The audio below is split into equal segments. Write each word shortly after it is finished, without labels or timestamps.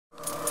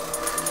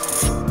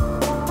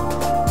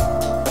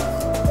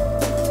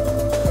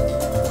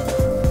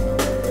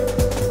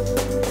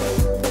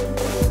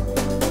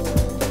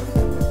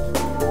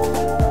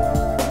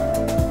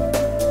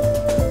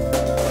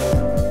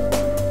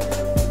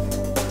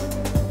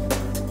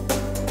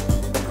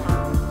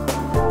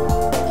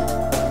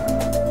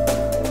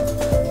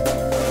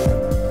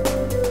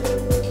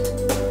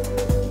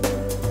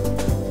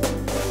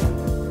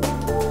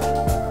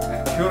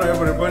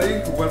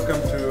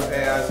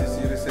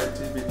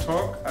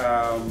Talk.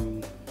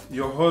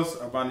 Your host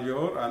Abann,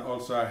 and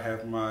also I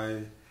have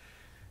my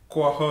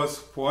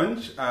co-host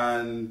Punch,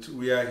 and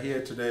we are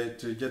here today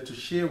to get to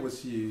share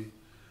with you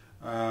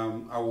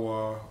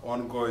our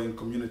ongoing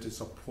community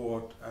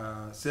support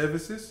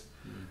services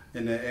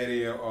in the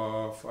area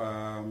of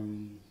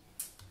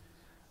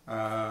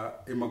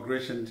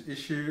immigration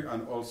issue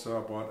and also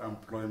about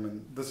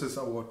employment. This is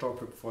our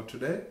topic for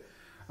today.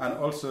 And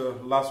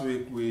also last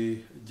week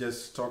we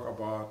just talked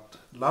about,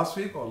 last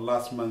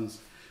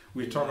month,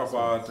 we talked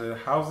about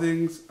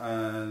housings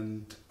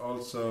and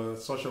also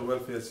social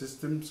welfare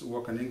systems,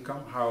 work and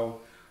income, how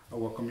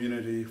our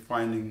community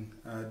finding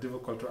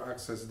difficult to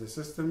access the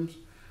systems,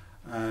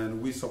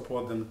 and we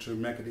support them to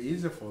make it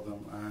easier for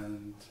them.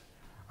 And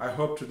I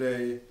hope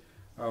today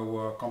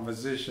our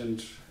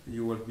conversations,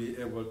 you will be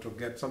able to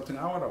get something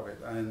out of it.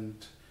 And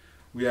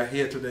we are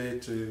here today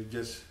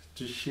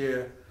to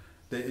share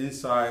the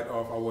insight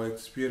of our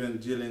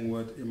experience dealing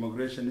with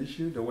immigration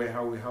issue, the way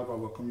how we help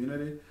our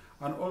community,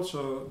 and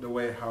also the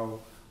way how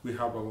we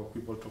help our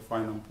people to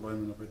find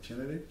employment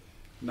opportunity.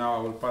 Now I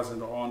will pass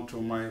it on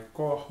to my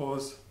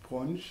co-host,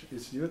 Punch.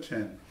 It's your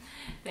turn.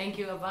 Thank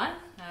you, Abann.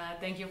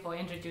 Thank you for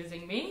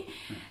introducing me.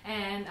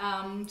 And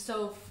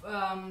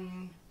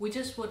we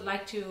just would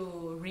like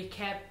to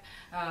recap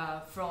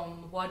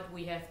from what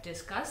we have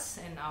discussed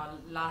in our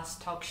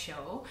last talk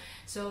show.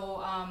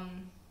 So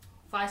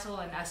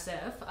Faisal and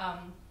Asif,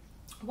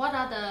 what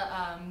are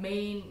the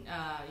main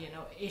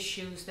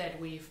issues that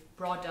we've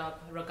brought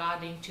up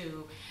regarding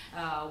to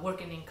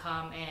work and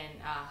income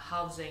and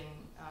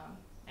housing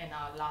in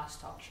our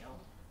last talk show?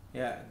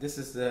 Yeah, this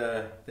is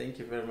thank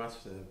you very much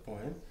for the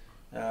point.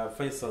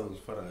 Faisal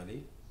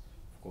Farali,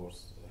 of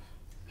course,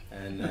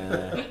 and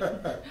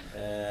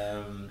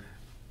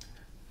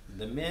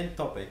the main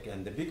topic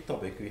and the big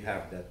topic we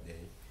have that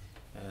day,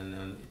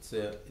 and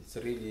it's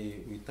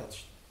really, we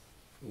touched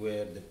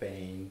where the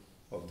pain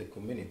of the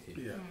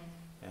community,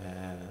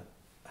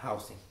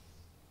 housing.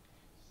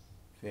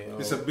 You know,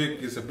 it's a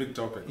big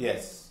topic.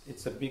 Yes,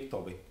 it's a big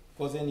topic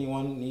because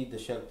anyone need the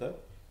shelter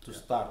to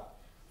start.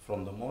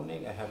 From the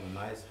morning, I have a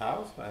nice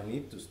house. I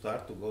need to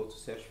start to go to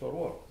search for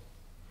work.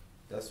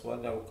 That's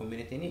what our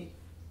community need.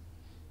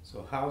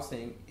 So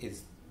housing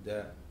is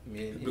the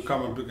main issue.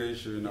 Become a bigger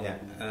issue in our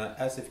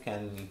community. Asif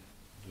can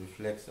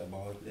reflect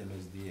about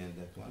MSD and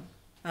that one.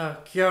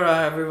 Kia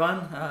ora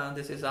everyone,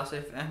 this is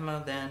Asif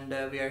Ahmed, and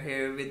we are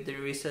here with the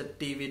Resett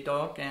TV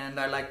Talk, and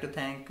I'd like to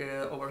thank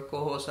our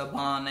co-host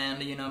Abann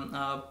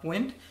and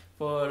Point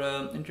for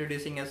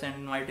introducing us and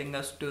inviting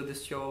us to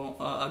this show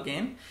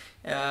again.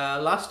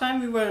 Last time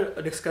we were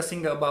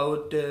discussing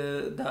about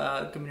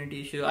the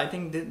community issue. I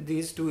think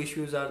these two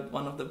issues are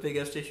one of the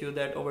biggest issues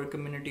that our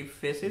community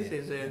faces,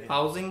 is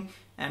housing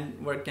and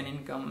work and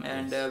income.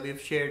 And we've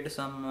shared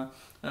some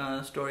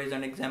stories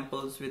and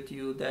examples with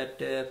you that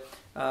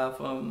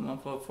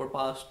for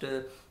past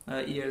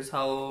years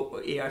how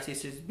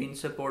ARCC has been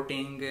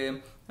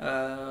supporting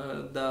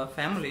the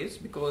families,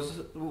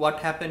 because what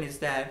happened is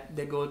that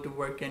they go to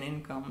work and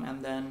income,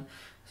 and then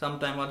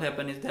sometimes what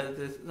happened is that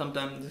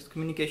sometimes this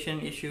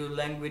communication issue,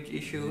 language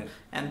issue,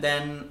 and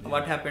then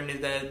what happened is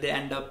that they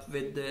end up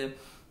with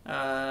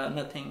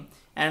nothing.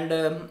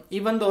 And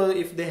even though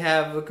if they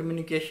have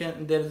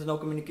communication, there is no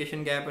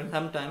communication gap, and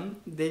sometimes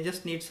they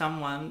just need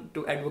someone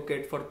to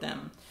advocate for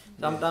them.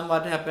 Sometimes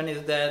what happens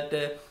is that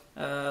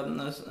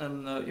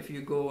if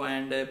you go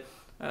and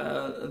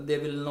they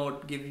will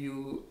not give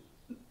you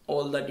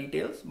all the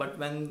details, but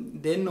when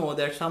they know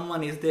that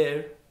someone is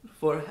there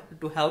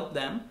to help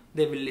them,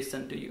 they will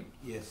listen to you.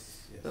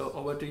 Yes. So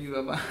over to you,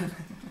 Abann.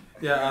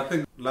 Yeah, I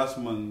think last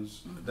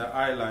month the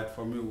highlight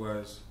for me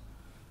was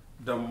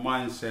the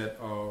mindset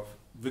of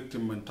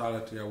victim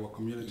mentality our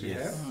community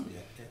has,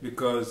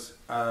 because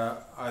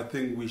I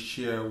think we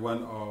share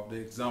one of the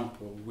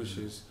example, which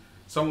is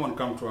someone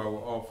come to our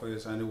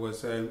office and it was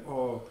saying,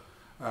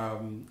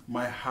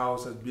 my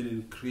house has been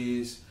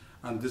increased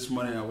and this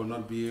money I will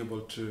not be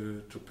able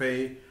to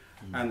pay.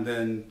 And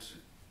then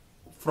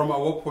from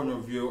our point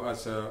of view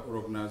as an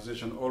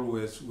organization,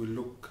 always we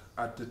look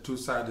at the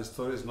two-sided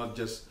stories, not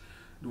just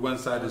the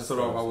one-sided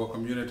story of our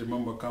community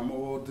member come,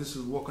 this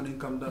is work and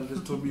income done this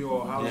to me,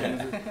 or how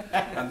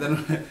and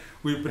then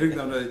we bring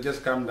them to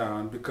just come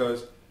down,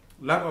 because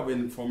lack of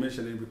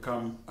information it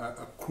become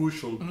a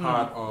crucial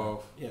part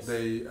of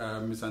the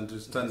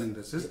misunderstanding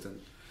the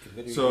system.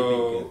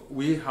 So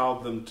we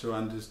help them to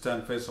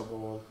understand, first of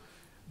all,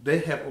 they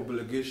have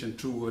obligation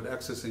toward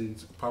accessing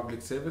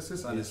public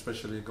services and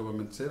especially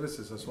government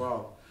services as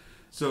well.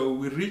 So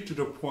we reach to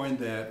the point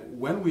that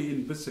when we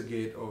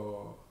investigate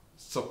or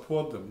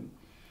support them,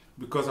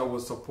 because our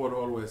support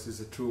always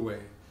is a two-way,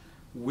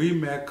 we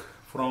make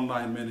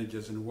frontline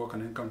managers in work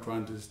and income to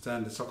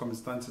understand the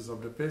circumstances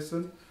of the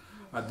person.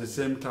 At the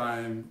same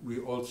time, we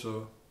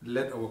also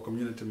let our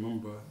community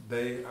member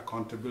their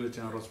accountability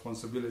and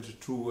responsibility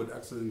toward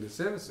accessing the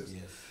services.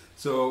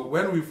 So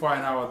when we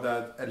find out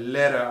that a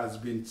letter has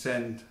been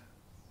sent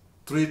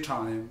 3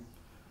 times,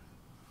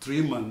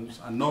 3 months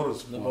and no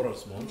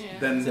response,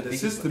 then the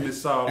system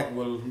itself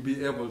will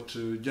be able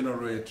to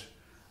generate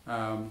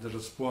the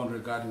response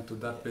regarding to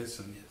that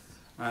person. Yes.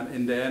 And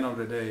in the end of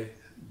the day,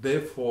 they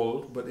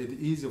fault, but it's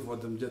easy for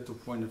them just to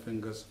point the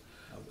fingers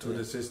to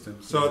the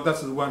system. So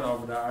that's one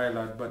of the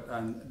highlights,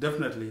 but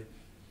definitely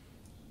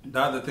the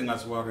other thing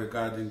as well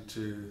regarding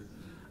to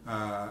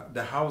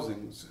the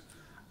housings.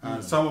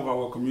 Some of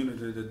our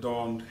communities, they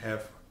don't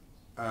have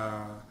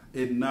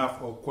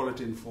enough or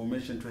quality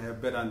information to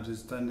have better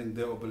understanding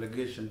their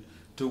obligation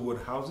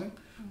toward housing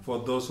for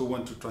those who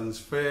want to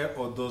transfer,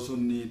 or those who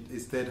need a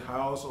state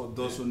house, or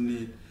those who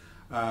need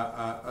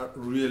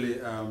really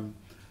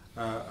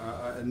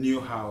a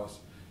new house.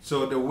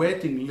 So the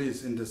waiting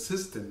list in the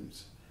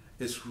systems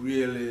is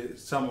really,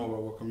 some of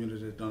our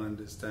communities don't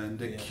understand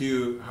the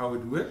queue, how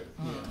it works,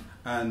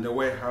 and the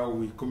way how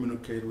we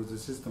communicate with the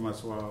system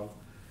as well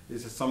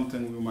is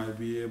something we might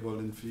be able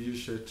in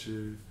future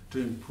to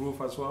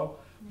improve as well,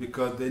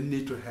 because they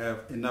need to have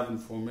enough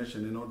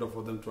information in order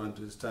for them to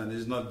understand.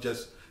 It's not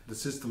just the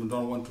system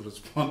don't want to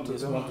respond to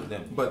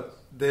them, but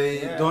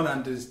they don't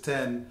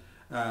understand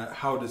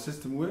how the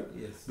system works,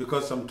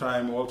 because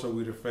sometimes also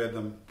we refer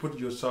them, put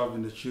yourself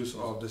in the shoes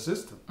of the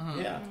system.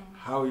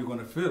 How you're going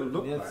to feel,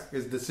 look like.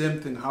 It's the same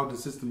thing how the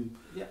system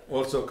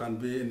also can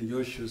be in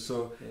your shoes.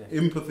 So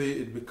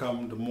empathy, it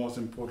becomes the most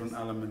important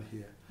element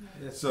here.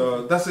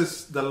 So that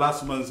is the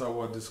last month's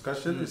our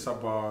discussion. It's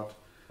about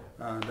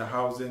the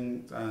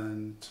housing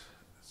and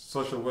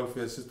social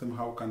welfare system,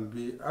 how can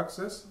be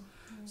accessed.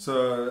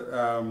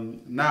 So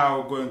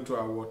now going to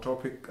our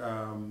topic,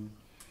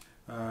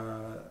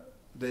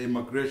 the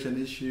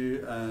immigration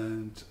issue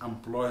and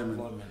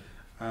employment.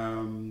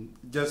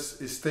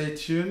 Just stay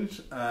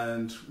tuned,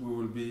 and we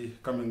will be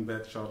coming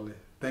back shortly.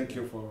 Thank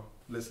you for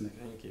listening.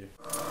 Thank you.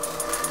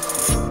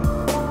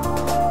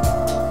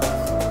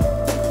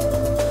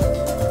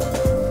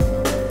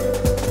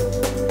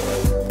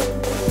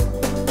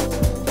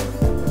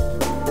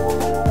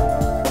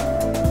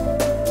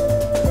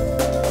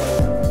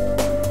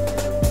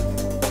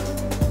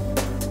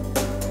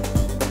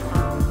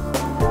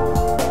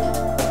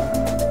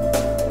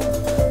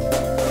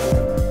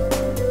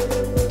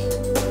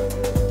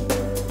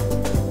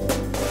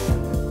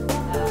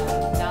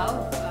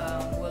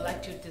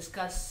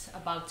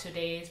 About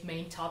today's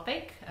main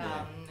topic,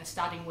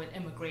 starting with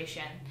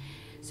immigration.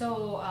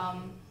 So,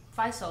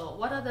 Faisal,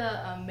 what are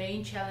the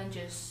main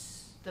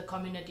challenges the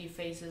community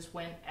faces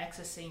when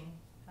accessing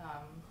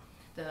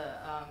the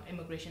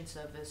immigration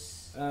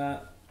service?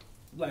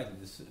 Like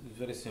this, it's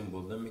very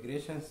simple. The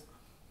immigration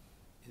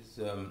is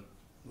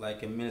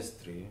like a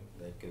mystery,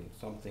 like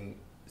something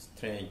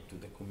strange to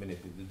the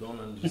community. They don't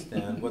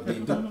understand what they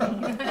do.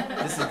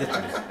 This is the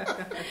truth.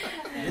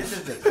 This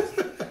is the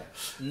truth.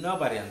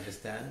 Nobody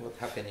understands what's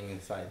happening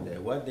inside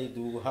there, what they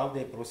do, how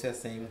they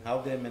processing, how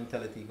their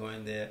mentality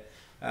going there.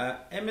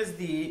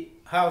 MSD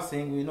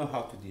housing, we know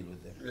how to deal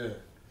with them.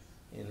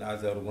 In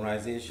other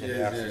organization,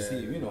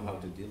 ARCC, we know how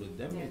to deal with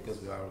them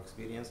because of our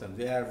experience, and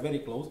they are very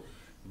close.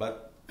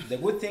 But the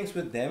good things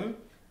with them,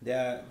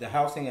 the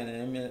housing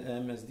and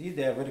MSD,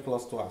 they are very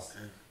close to us.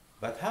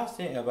 But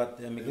housing, but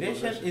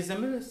immigration is a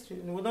ministry.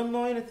 We don't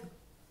know anything.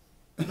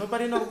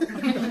 Nobody knows.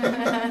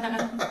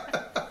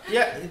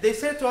 They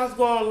say to us,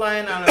 go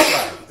online and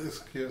apply.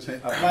 Excuse me.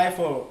 Apply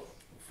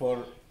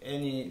for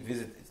any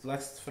visit. It's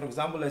like, for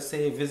example, let's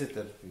say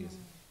visitor visa.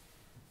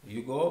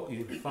 You go,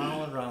 you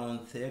found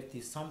around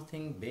 30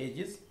 something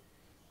pages,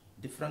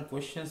 different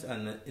questions,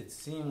 and it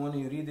seems when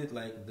you read it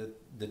like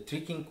the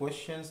tricking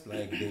questions,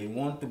 like they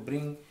want to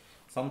bring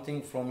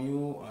something from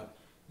you.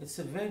 It's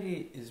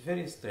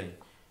very strange.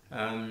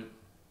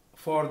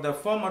 For the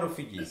former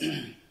refugees,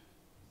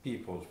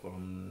 people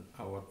from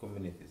our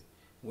communities,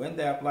 when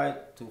they apply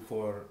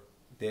for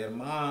their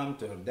mom,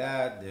 their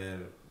dad, their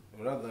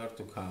brother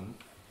to come,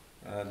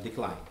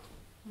 decline.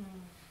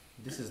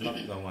 This is not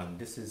the one.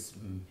 This is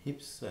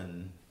heaps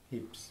and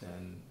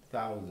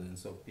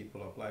thousands of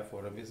people apply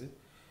for a visit.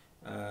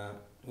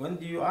 When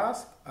do you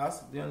ask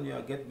them,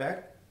 you get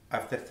back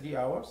after 3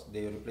 hours,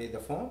 they replay the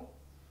phone.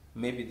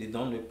 Maybe they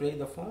don't replay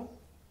the phone,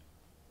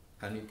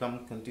 and you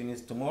come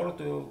continues tomorrow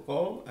to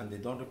call, and they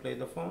don't replay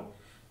the phone,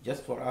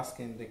 just for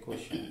asking the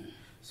question.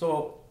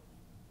 So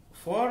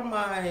for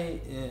my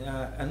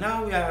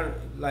now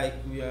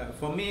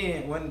for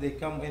me, when they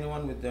come,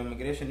 anyone with the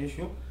immigration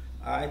issue,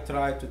 I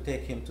try to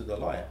take him to the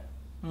lawyer,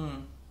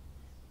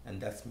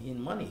 and that's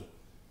mean money.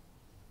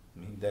 I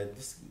mean that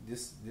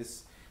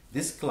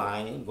this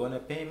client gonna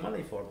pay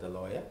money for the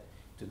lawyer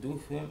to do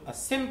for him a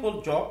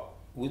simple job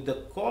with the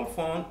call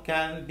phone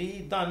can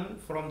be done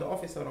from the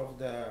officer of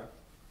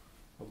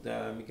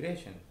the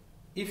immigration.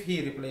 If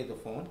he replay the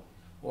phone,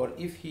 or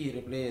if he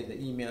replay the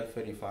email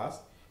very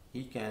fast,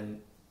 he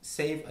can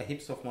save a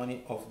heaps of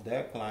money of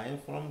the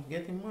client from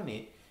getting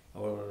money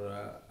or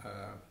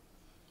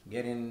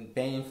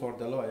paying for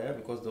the lawyer,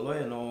 because the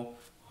lawyer know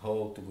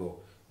how to go.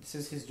 This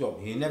is his job.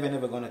 He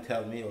never gonna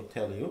tell me or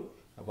tell you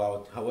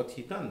about what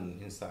he done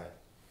inside.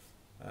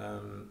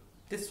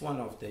 This is one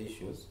of the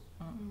issues.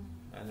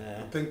 And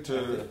I think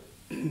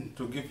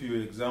to give you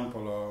an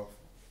example of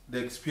the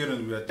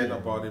experience we had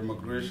about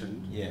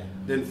immigration,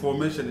 the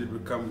information it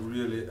becomes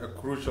really a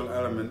crucial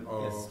element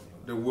of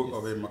the work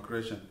of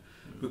immigration.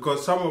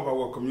 Because some of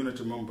our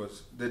community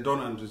members, they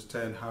don't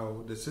understand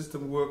how the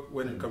system works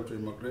when it comes to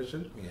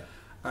immigration.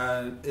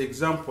 An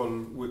example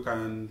we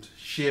can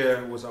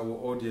share with our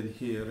audience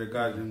here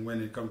regarding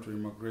when it comes to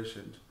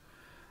immigration.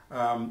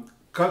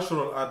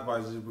 Cultural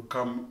advice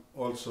become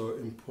also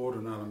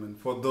important element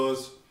for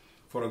those,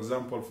 for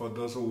example, for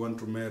those who want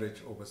to marry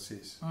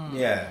overseas.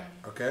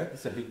 Okay?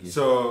 It's a big issue.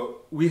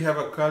 So we have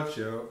a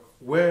culture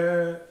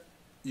where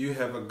you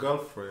have a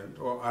girlfriend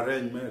or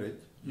arranged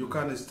marriage, you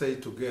can't stay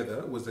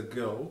together with a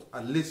girl,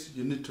 at least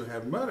you need to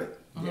have marriage.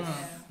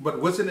 But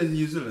what's in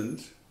New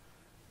Zealand,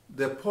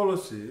 the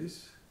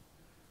policies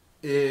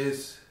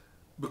is,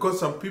 because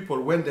some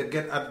people, when they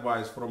get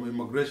advice from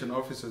immigration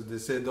officers, they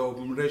say the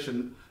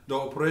immigration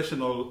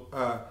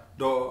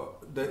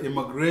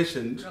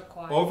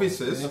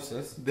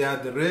officers, they are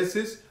the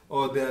racists,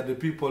 or they are the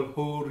people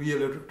who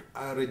really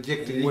are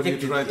rejecting what you're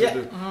trying to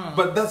do.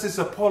 But that is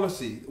a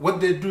policy.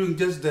 What they're doing,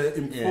 just they're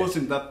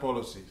enforcing that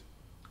policy.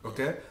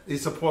 Okay,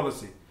 it's a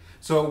policy.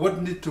 So what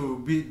needs to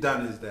be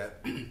done is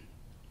that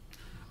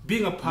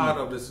being a part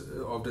of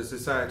the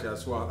society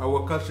as well,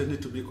 our culture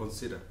needs to be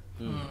considered.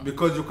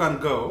 Because you can't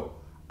go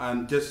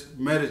and just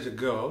marry a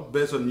girl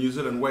based on New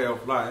Zealand way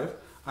of life,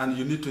 and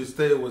you need to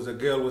stay with a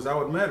girl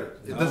without marriage.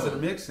 It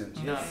doesn't make sense.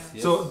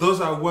 So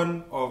those are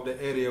one of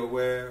the area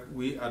where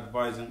we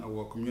advising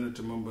our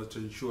community members to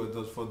ensure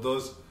that for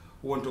those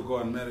who want to go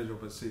and marry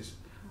overseas.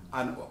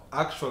 And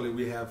actually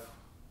we have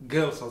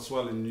girls as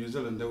well in New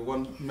Zealand, they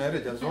want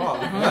marriage as well.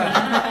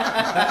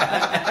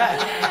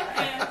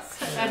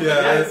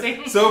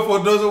 So for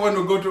those who want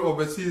to go to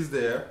overseas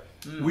there,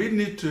 we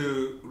need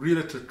to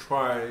really to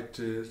try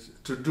to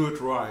do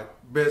it right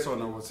based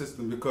on our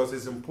system, because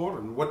it's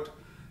important what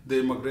the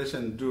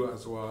immigration do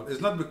as well. It's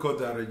not because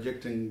they are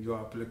rejecting your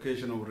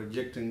application or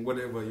rejecting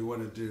whatever you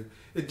want to do.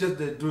 It's just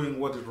they're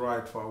doing what is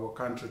right for our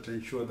country to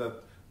ensure that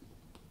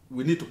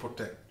we need to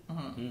protect.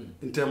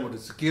 In terms of the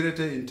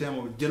security, in terms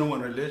of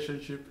genuine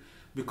relationship,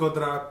 because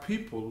there are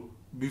people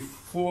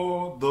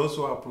before those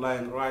who are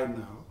applying right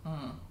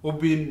now who've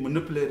been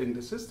manipulating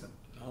the system.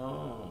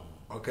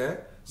 Okay?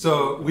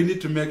 So we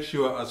need to make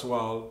sure as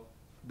well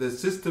the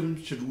system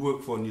should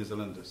work for New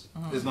Zealanders.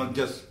 It's not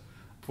just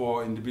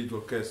for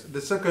individual case.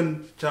 The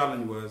second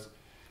challenge was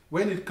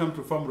when it comes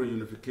to family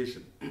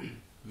reunification.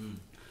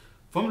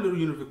 Family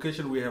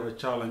reunification, we have a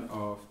challenge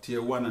of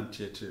tier 1 and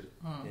tier 2.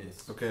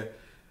 Okay?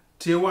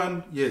 Tier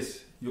 1,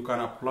 yes, you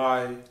can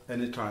apply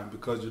anytime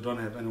because you don't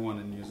have anyone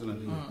in New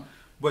Zealand here.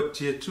 But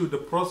tier 2, the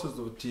process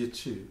of tier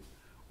 2,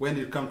 when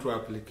it comes to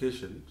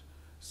application,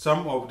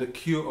 some of the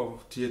queue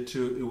of tier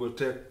 2, it will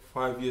take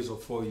 5 years or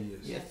 4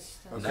 years.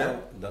 Okay? Now,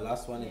 the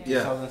last one in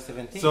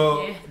 2017.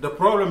 So the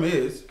problem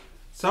is,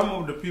 some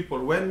of the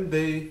people, when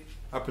their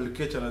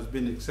application has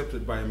been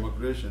accepted by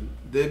immigration,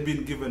 they've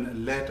been given a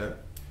letter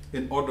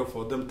in order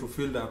for them to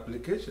fill the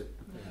application.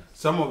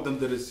 Some of them,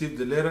 they receive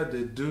the letter,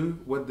 they do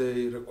what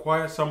they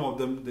require. Some of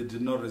them, they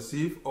did not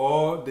receive,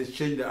 or they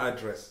change the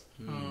address.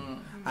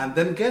 And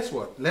then guess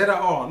what? Later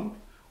on,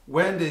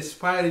 when the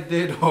expiry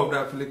date of the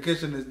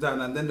application is done,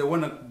 and then they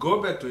want to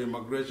go back to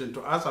immigration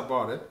to ask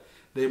about it,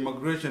 the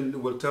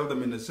immigration will tell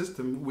them in the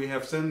system, we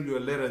have sent you a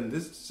letter in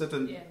this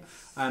certain,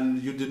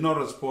 and you did not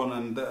respond,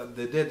 and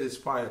the date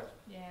expired.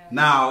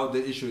 Now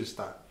the issue is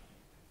started.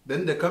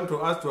 Then they come to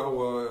us, to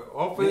our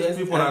office,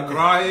 people are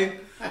crying,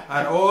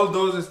 and all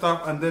those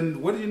stuff, and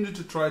then what you need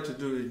to try to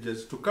do is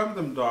just to calm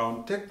them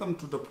down, take them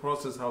to the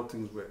process how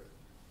things work.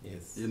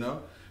 You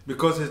know,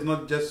 because it's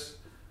not just,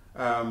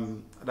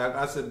 like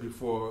I said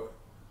before,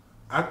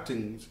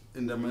 acting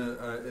in the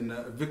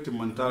victim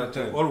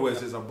mentality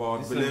always is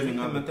about blaming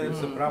other people.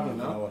 It's a problem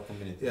in our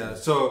community.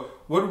 So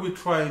what we're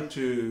trying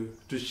to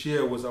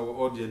share with our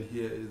audience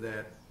here is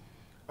that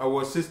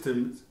our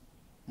systems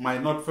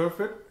might not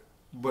perfect,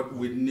 but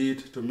we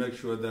need to make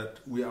sure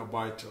that we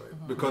abide to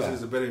it, because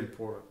it's very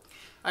important.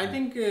 I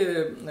think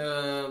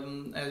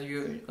as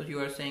you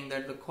are saying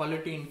that the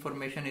quality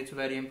information is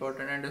very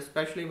important, and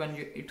especially when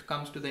it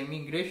comes to the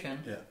immigration,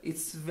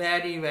 it's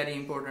very, very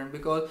important,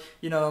 because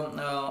you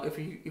know if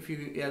you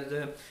as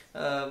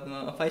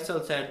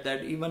Faisal said,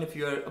 that even if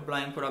you are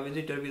applying for a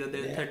visitor visa,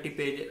 there is 30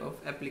 page of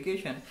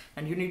application,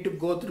 and you need to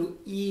go through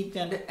each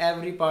and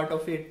every part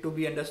of it to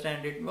be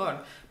understand it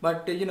well.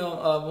 But you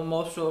know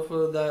most of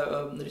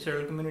the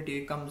resettler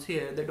community comes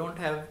here, they don't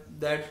have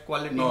that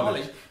quality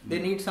knowledge. They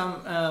need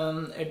some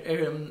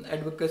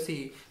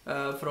advocacy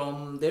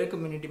from their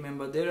community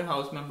member, their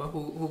house member,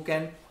 who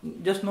can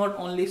just not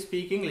only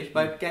speak English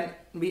but can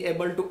be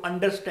able to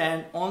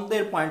understand on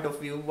their point of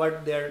view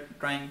what they are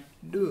trying to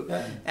do.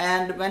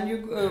 And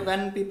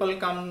when people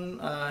come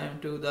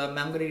to the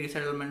Mangere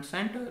Resettlement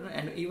Center,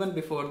 and even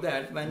before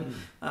that, when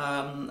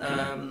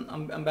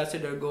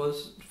ambassador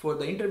goes for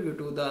the interview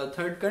to the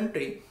third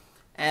country,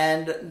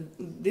 and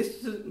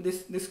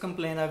this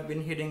complaint I've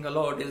been hitting a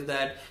lot is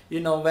that, you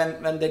know,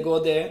 when they go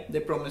there, they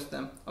promise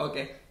them,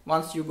 okay,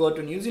 Once you go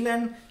to New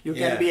Zealand, you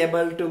can be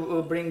able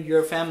to bring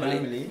your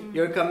family.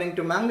 You're coming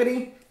to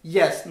Mangere.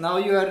 Yes, now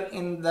you are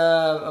in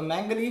the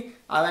Mangere.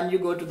 When you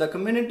go to the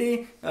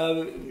community,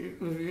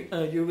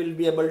 you will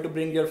be able to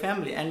bring your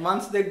family. And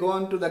once they go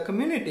into the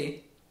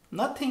community,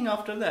 nothing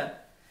after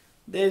that.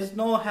 There is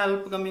no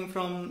help coming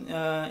from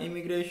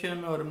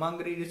immigration or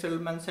Mangere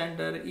Resettlement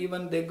Center.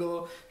 Even they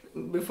go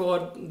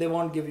before, they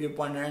won't give you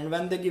appointment, and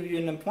when they give you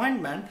an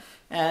appointment,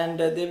 and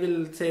they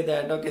will say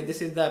that, okay,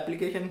 this is the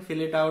application, fill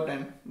it out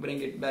and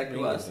bring it back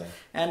to us.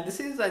 And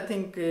this is, I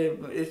think,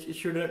 it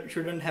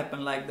shouldn't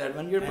happen like that.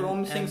 When you're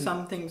promising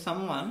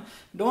someone,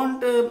 don't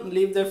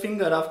leave their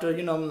finger after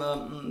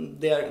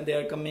they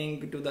are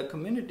coming to the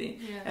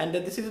community. And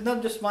this is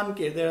not just one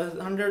case. There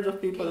are hundreds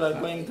of people are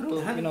going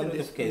through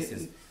these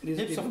cases,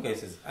 heaps of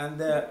cases,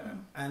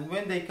 and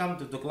when they come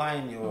to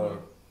decline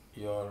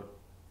your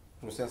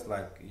process,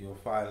 like you're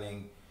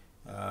filing,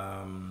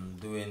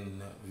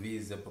 doing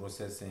visa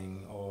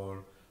processing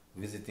or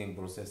visiting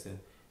processing,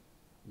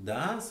 the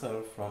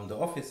answer from the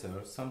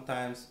officer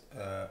sometimes,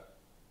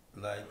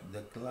 like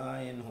the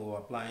client who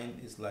applying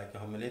is like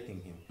humiliating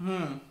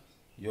him.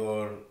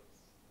 Your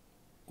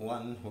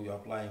one who you're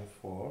applying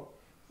for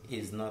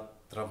is not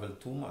travel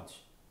too much.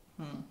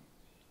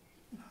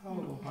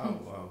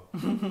 How?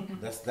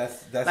 That's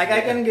like, I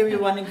can give you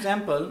one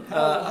example.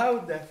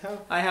 How?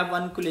 I have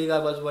one colleague I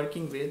was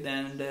working with,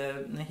 and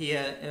he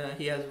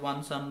has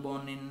one son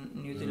born in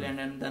New Zealand,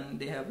 and then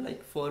they have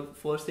like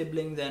four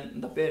siblings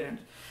and the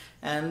parents,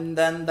 and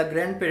then the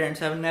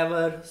grandparents have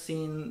never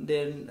seen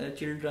their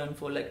children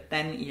for like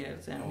 10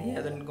 years, and he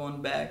hasn't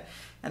gone back.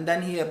 And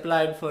then he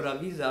applied for a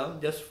visa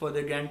just for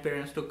the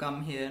grandparents to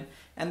come here,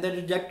 and they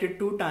rejected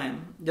 2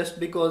 times just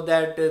because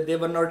that they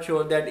were not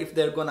sure that if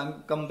they're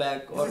gonna come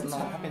back or not. This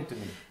happened to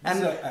me.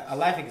 And a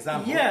life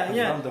example.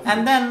 Yeah.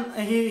 And then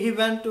he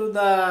went to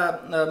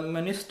the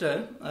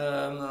minister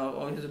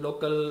or his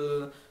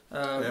local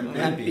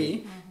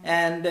MP,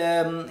 and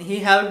he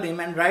helped him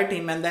and write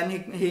him, and then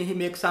he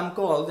makes some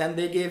calls, and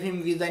they gave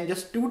him visa in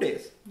just 2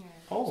 days.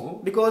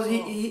 Because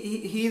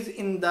he's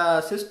in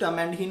the system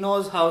and he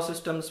knows how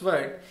systems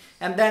work,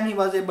 and then he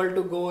was able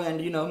to go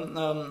and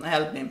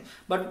help him.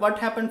 But what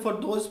happened for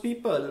those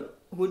people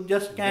who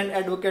just can't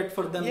advocate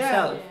for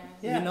themselves?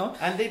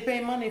 And they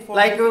pay money for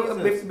like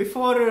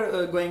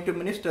before going to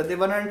minister, they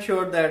weren't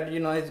sure that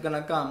he's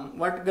gonna come.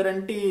 What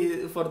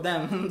guarantee for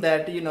them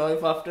that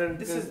if after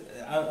this is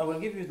I will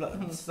give you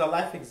this is a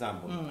life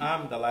example.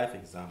 I'm the life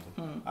example.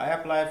 I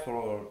applied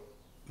for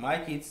my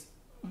kids.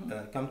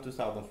 Come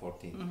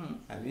 2014,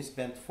 and we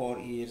spent 4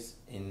 years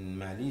in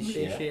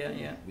Malaysia.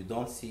 We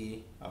don't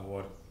see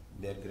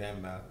their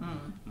grandma.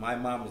 My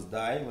mom is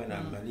died when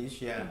I'm in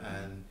Malaysia,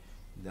 and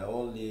their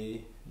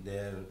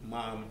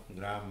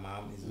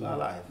grandmom is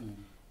alive.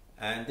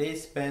 And they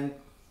spent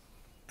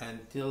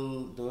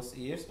until those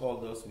years, all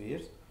those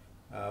years.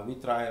 We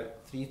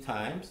tried 3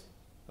 times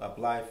to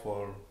apply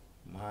for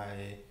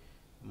my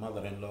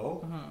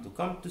mother-in-law to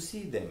come to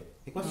see them,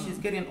 because she's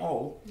getting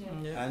old,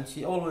 and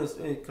she always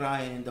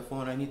crying in the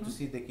phone, I need to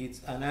see the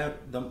kids. And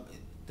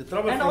the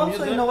trouble and from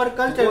also in our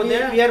culture,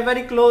 we are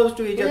very close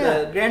to each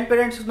other.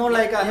 Grandparents know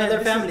like another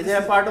family. They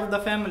are part of the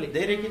family.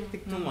 They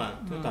rejected 2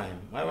 times.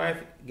 My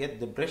wife get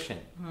depression.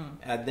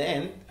 At the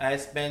end, I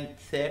spent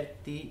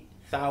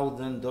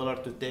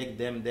 $30,000 to take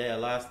them there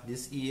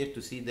this year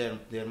to see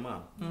their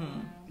mom.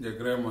 Their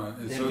grandma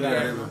in Saudi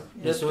Arabia.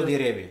 In Saudi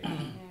Arabia.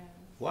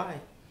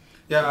 Why?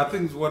 Yeah, I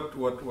think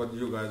what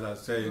you guys are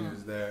saying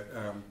is that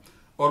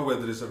always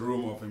there is a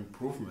room of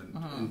improvement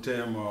in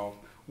terms of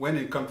when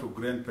it comes to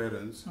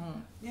grandparents.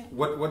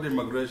 What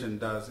immigration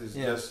does is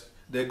just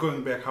they're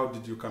going back. How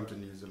did you come to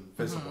New Zealand?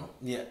 First of all,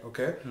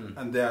 okay,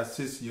 and they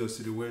assess your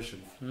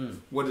situation.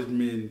 What it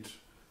means.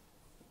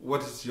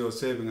 What does your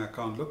saving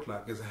account look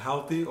like? Is it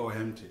healthy or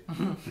empty?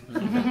 That's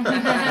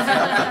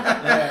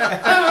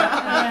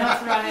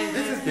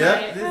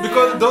right.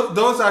 Because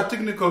those are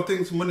technical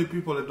things many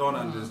people don't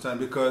understand.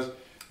 Because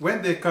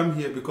when they come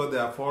here, because they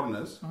are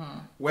foreigners,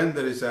 when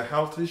there is a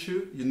health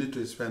issue, you need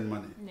to spend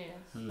money,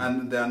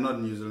 and they are not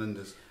New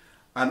Zealanders.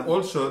 And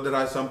also, there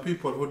are some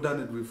people who done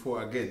it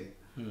before again.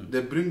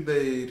 They bring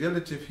the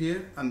relative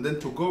here, and then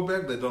to go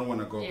back, they don't want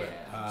to go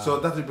back. So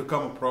that will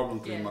become a problem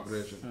to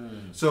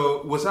immigration.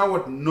 So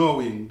without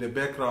knowing the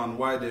background,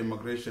 why the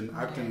immigration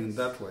acting in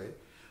that way,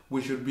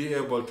 we should be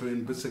able to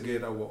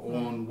investigate our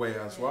own way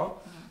as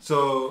well.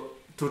 So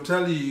to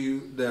tell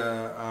you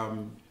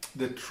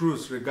the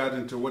truth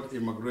regarding to what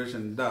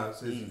immigration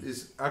does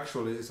is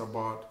actually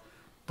about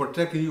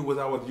protecting you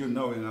without you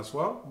knowing as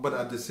well, but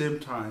at the same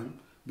time,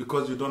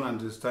 because you don't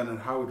understand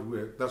how it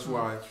works, that's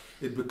why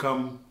it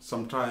becomes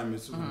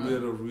sometimes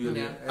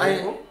really.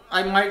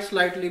 I might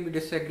slightly be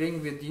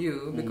disagreeing with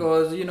you,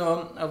 because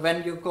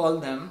when you call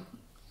them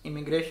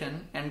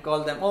immigration and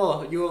call them,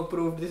 oh, you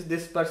approved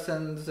this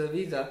person's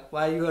visa,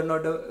 why you are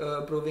not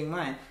approving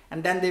mine?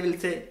 And then they will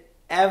say,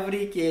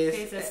 every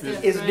case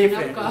is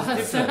different.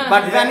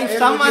 But when if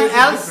someone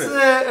else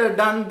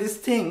done this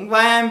thing,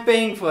 why I'm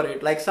paying for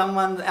it? Like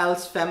someone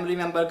else family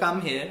member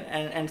come here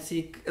and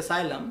seek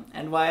asylum,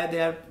 and why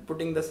they are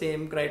putting the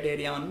same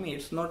criteria on me?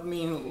 It's not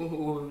me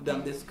who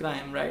done this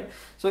crime, right?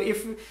 So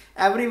if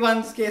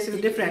everyone's case is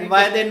different,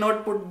 why they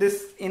not put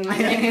this in?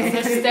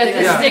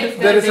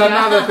 There is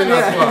another thing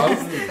as well.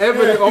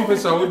 Every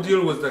officer who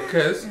deal with the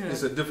case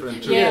is a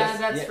different too. Yeah,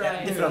 that's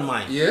right. Different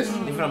mind. Yes,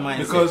 different mind.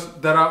 Because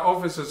there are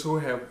officers who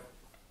have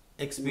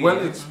well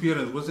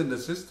experienced within the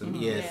system.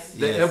 Yes,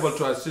 they're able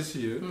to assist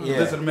you. It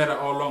doesn't matter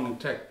how long it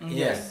takes.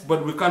 Yes,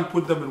 but we can't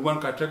put them in one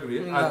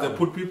category. As they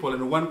put people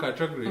in one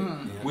category,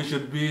 we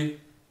should be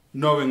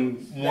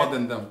knowing more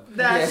than them.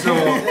 So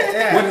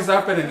what is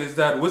happening is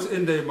that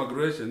within the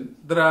immigration,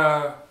 there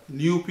are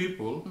new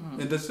people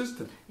in the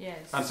system. Yes.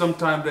 And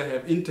sometimes they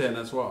have intern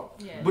as well.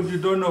 Yes. But you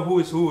don't know who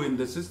is who in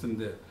the system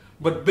there.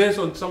 But based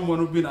on someone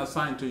who's been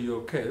assigned to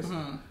your case,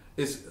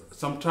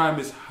 sometimes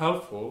it's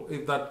helpful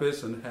if that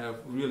person have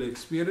really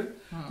experience.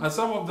 And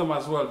some of them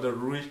as well, they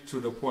reach to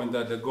the point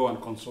that they go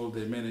and consult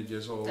their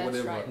managers or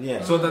whatever,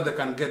 so that they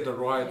can get the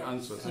right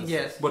answers.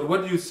 Yes. But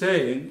what you're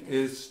saying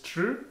is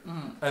true.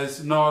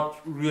 It's not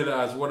really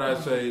as what I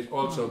say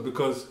also,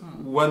 because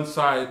one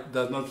side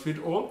does not fit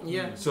all.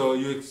 So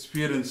you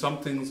experience some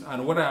things,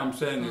 and what I am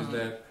saying is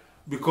that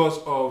because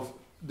of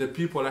the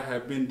people that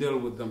have been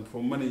dealing with them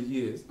for many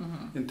years,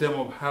 in terms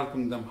of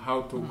helping them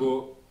how to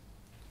go,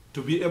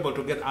 to be able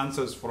to get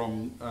answers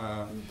from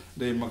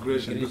the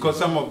immigration. Because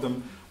some of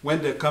them, when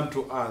they come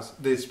to us,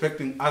 they're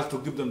expecting us to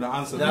give them the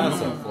answer they're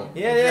looking for.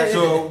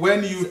 So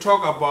when you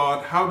talk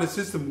about how the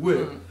system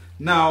works,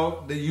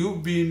 now that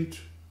you've been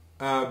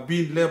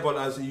labeled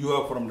as you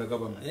are from the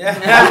government.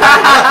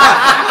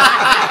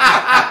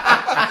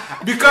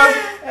 Because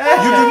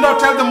you do not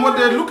tell them what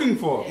they're looking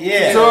for.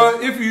 So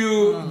if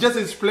you just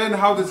explain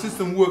how the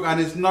system works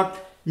and it's not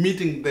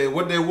meeting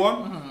what they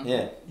want,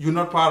 you're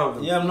not part of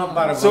them. I'm not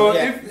part of them. So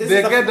if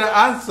they get the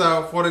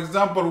answer, for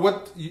example,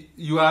 what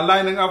you are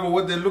lining up with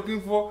what they're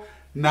looking for,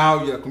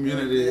 now you're a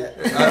community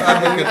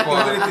advocate for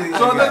it.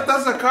 So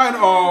that's a kind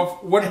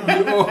of what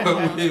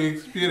we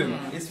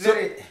experience.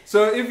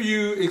 So if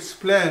you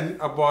explain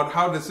about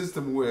how the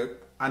system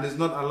works and it's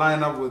not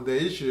aligned up with the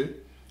issue,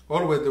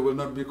 always they will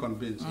not be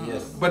convinced.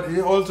 But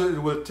it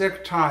will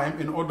take time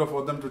in order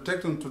for them to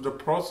take them to the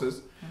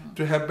process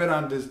to have better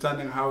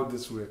understanding how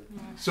this works.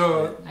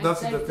 So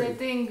that's the thing. I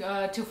think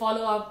to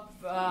follow up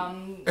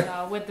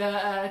with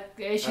the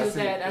issues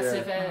that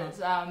Asif has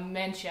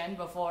mentioned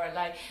before,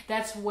 like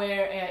that's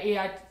where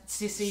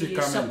ARCC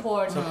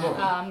support,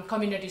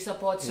 community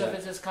support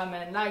services come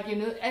in. Like,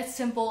 as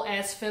simple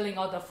as filling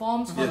out the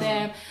forms for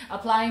them,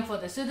 applying for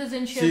the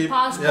citizenship,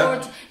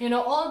 passports,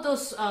 all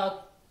those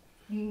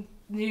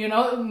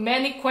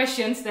many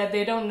questions that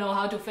they don't know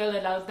how to fill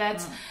it out.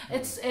 That's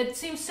it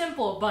seems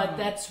simple, but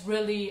that's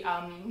really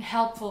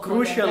helpful.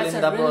 Crucial for them. That's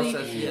in the really,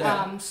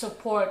 process.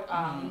 Support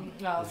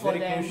for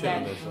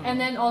them.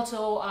 And then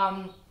also.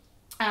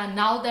 And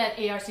now that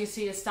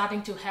ARCC is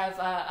starting to have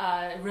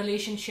a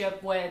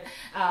relationship with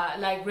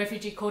like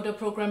refugee quota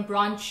program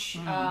branch,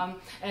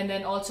 and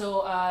then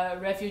also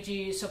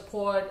refugee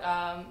support,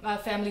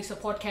 family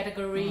support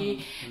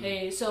category.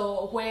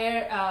 So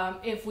where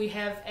if we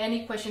have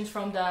any questions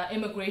from the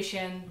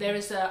immigration, there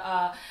is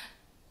a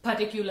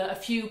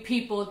few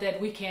people that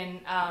we can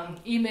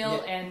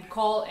email and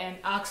call and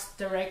ask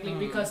directly,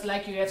 because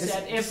like you have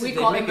said, if we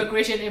call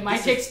immigration, it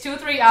might take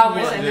 2-3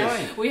 hours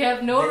and we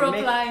have no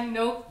reply.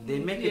 They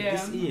make it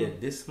this year,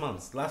 this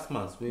month, last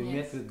month we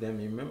met with them.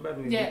 Remember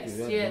we met with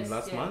them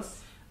last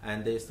month,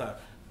 and they start.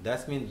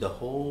 That means the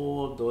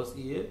whole those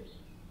year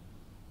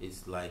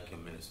is like a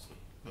ministry.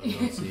 I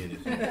don't see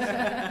anything.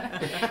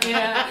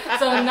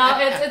 So now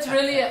it's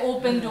really an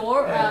open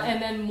door,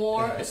 and then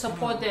more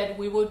support that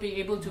we would be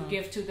able to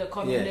give to the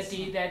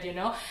community. That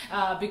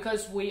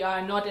because we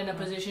are not in a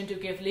position to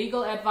give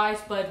legal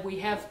advice, but we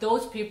have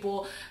those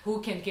people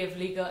who can give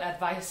legal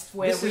advice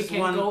where we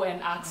can go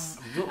and ask.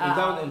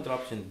 Without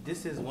interruption,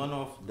 this is one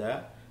of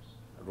the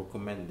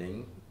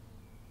recommending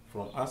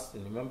from us.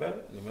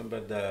 Remember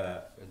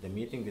the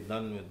meeting we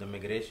done with the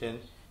migration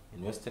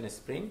in Western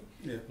Spring.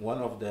 One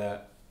of the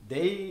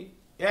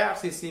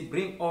ARCC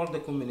bring all the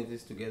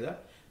communities together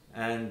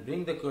and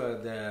bring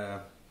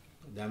the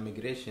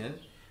immigration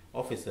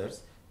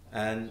officers,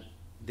 and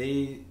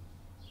we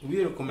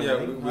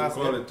recommend.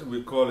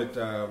 We call it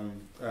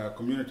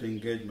community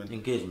engagement.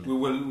 We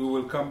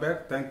will come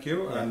back. Thank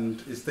you, and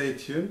stay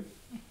tuned.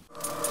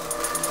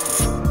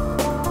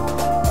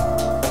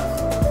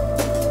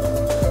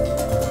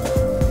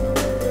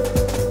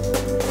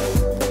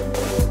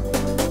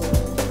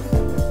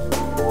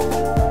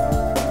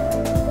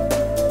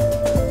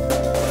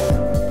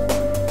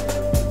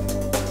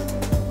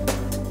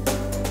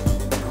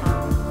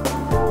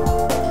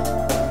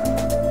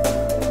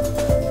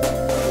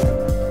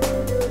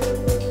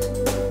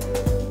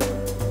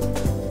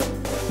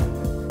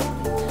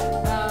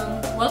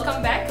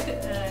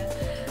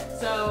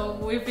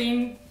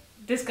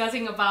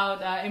 discussing about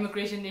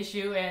immigration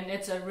issue, and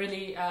it's a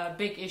really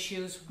big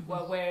issues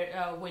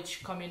which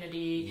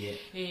community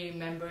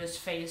members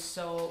face.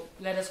 So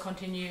let us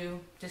continue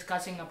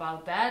discussing about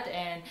that.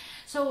 And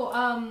so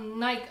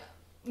like,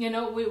 you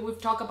know,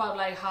 we've talked about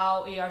like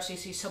how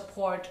ARCC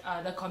support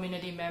the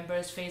community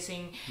members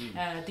facing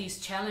these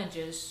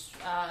challenges.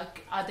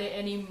 Are there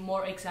any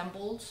more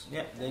examples?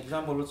 Yeah, the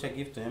example which I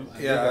give to him.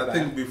 Yeah, I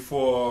think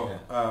before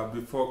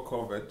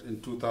COVID in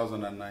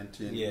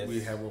 2019, we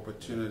have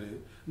opportunity.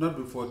 Not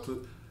before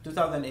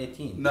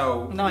 2018.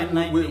 No,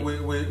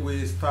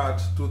 we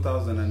start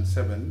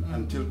 2007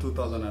 until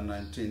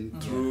 2019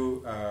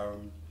 through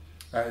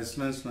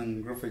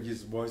Islamic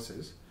Refugees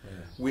Voices.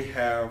 We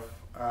have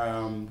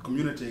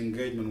community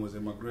engagement with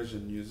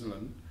Immigration New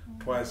Zealand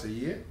twice a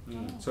year.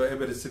 So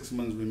every 6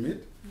 months we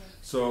meet.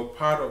 So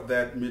part of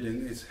that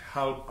meeting is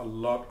help a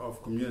lot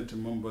of community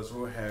members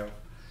who have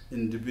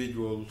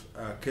individual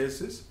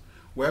cases,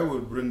 where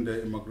we'll bring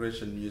the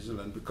Immigration New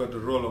Zealand, because the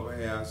role of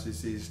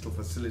ARCC is to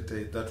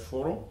facilitate that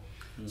forum.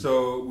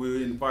 So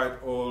we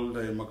invite all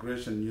the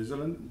Immigration New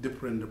Zealand,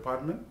 different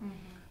department.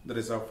 There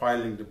is a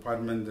filing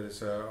department, there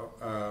is a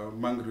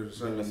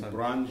migration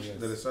branch,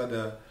 there is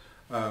other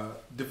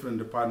different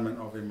department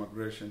of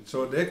immigration.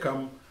 So they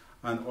come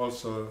and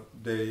also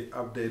they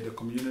update the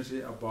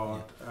community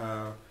about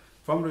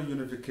family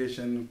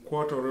unification,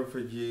 quota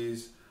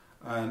refugees,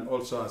 and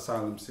also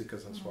asylum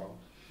seekers as well.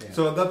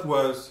 So that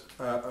was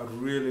a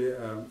really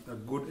a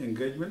good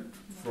engagement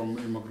from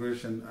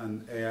immigration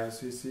and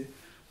ARCC.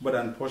 But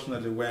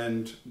unfortunately,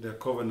 when the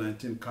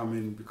COVID-19 come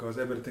in, because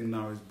everything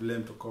now is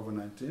blamed to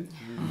COVID-19,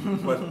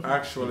 but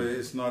actually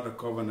it's not a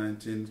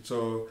COVID-19.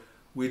 So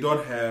we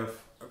don't have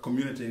a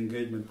community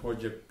engagement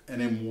project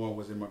anymore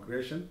with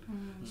immigration.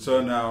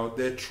 So now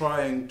they're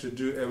trying to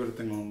do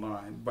everything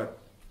online, but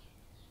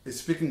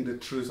speaking the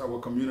truth, our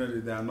community,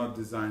 they are not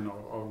designed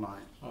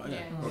online.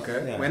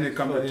 Okay, when it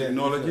comes to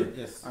technology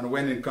and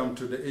when it comes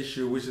to the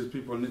issue which is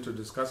people need to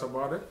discuss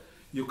about it,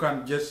 you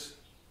can't just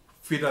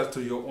feed us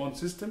to your own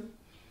system.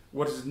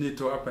 What is need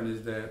to happen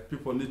is that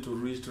people need to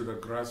reach to the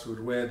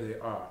grassroots where they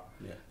are.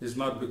 It's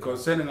not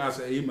because sending us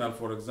an email,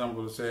 for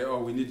example, say,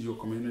 oh, we need your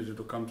community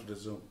to come to the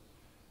Zoom.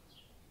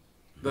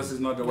 This is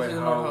not the way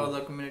how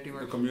the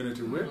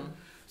community works.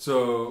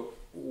 So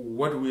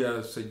what we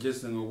are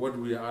suggesting or what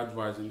we are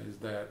advising is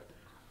that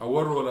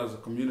our role as a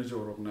community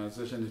or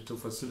organization is to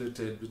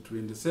facilitate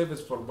between the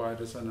service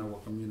providers and our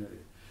community.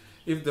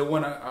 If they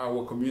want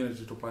our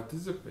community to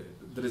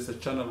participate, there is a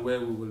channel where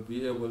we will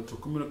be able to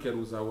communicate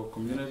with our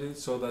community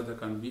so that they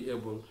can be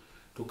able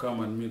to come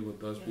and meet with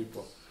those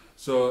people.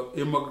 So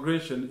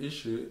immigration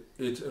issue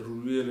is a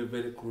really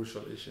very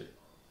crucial issue.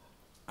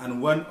 And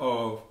one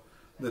of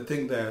the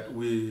things that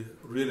we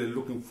really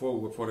looking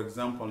forward, for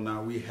example,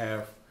 now we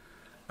have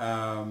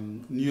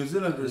New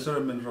Zealand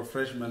resettlement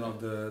refreshment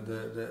of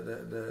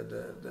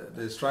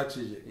the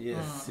strategy.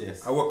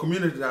 Our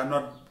communities are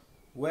not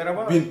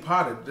being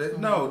part of it.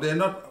 No, they're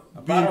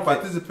not being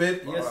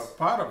participate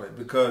part of it,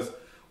 because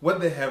what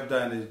they have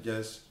done is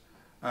just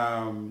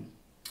from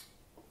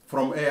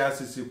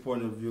ARCC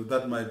point of view,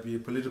 that might be a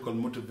political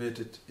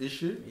motivated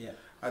issue.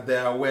 They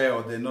are aware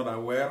or they're not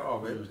aware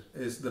of it.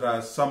 There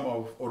are some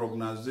of our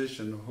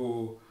organizations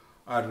who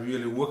are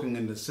really working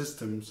in the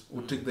systems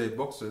who tick their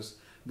boxes.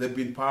 They've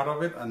been part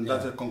of it, and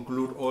that will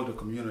conclude all the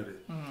community.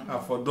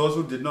 For those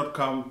who did not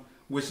come,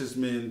 which is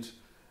means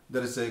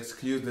there is an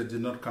excuse they did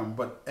not come,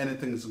 but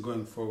anything is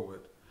going forward.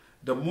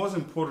 The most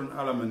important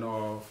element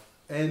of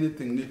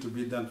anything need to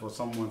be done for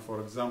someone. For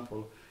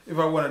example, if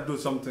I want to do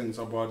some things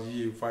about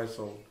you,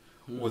 Faisal,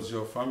 with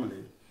your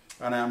family,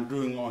 and I am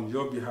doing on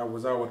your behalf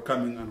without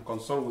coming and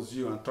consult with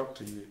you and talk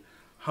to you,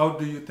 how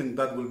do you think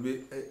that will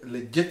be a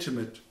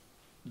legitimate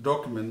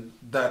document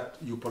that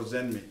you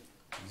present me?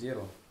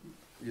 Zero.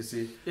 You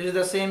see, it is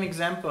the same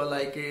example,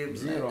 like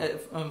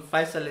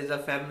Faisal is a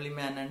family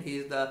man and he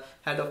is the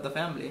head of the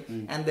family,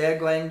 and they are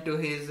going to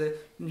his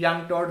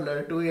young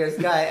toddler, 2 years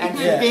guy, and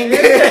seeking,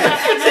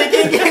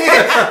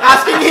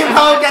 asking him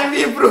how can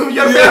we improve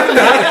your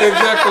family.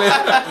 Exactly.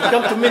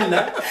 Come to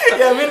Minna.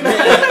 Minna.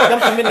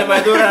 Come to Minna,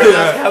 my daughter, and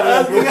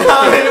ask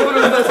how we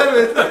improve the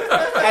service.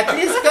 At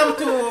least come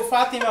to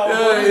Fatima.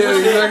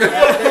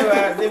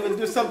 They will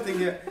do something.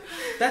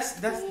 That's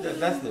the.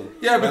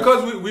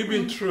 Because we've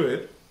been through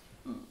it.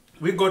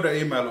 We got the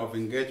email of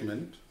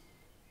engagement,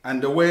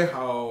 and the way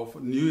how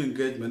new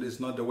engagement is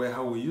not the way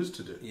how we used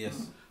to do.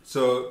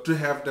 So to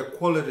have the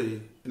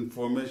quality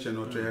information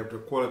or to have the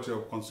quality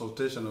of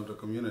consultation of the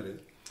community,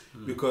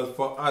 because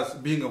for us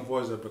being a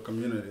voice of the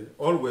community,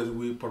 always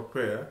we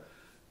prepare,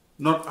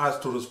 not us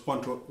to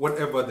respond to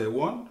whatever they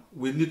want.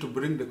 We need to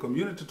bring the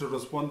community to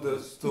respond to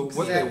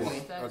what they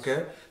want.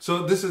 Okay,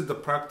 so this is the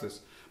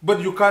practice. But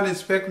you can't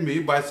expect me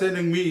by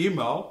sending me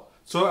email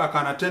so I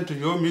can attend to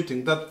your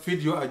meeting that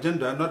feed your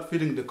agenda, not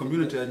feeding the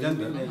community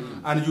agenda.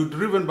 And you're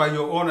driven by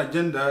your own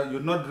agenda, you're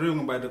not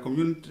driven by the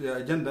community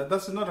agenda.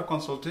 That's not a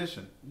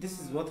consultation. This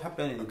is what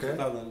happened in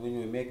 2000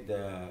 when we make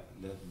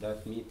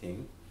that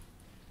meeting.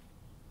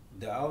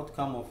 The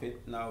outcome of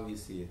it, now we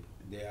see it.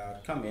 They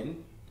are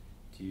coming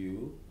to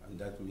you, and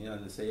that means,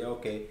 and they say,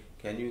 okay,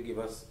 can you give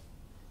us?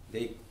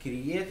 They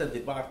create a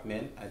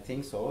department, I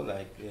think so,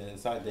 like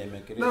inside the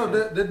immigration. No,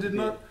 they did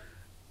not.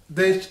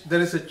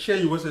 There is a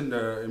change within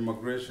the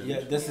immigration.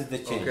 Yeah, this is the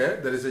change.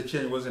 Okay, there is a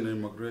change within the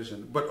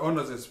immigration. But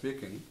honestly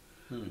speaking,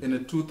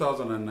 in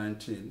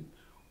 2019,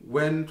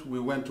 when we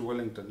went to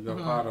Wellington, you're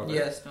part of it.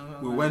 Yes.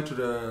 We went to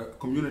the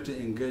Community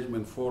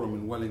Engagement Forum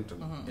in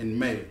Wellington in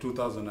May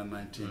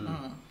 2019.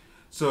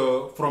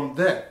 So from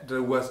that,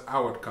 there was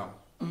outcome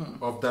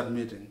of that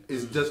meeting.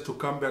 It's just to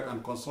come back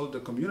and consult the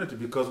community,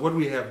 because what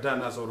we have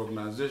done as an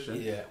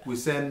organization, we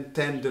send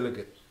 10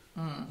 delegates,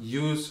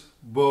 youth,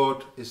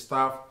 board,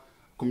 staff,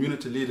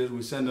 community leaders,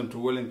 we send them to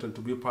Wellington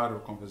to be part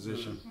of the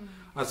conversation.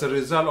 As a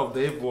result of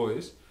their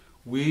voice,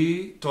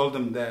 we told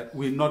them that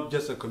we're not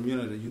just a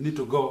community. You need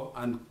to go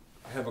and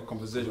have a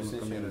conversation with the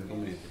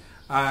community.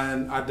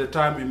 And at the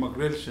time,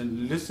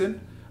 immigration listened,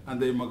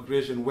 and the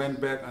immigration went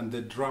back and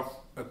they dropped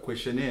a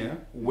questionnaire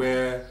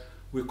where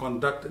we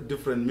conduct a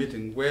different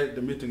meeting, where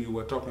the meeting you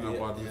were talking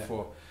about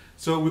before.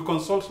 So we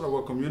consulted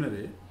our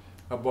community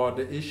about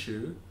the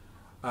issue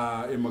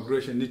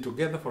immigration need to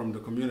gather from the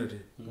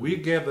community. We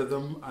gather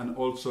them, and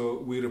also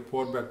we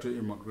report back to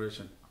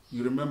immigration.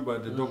 You remember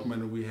the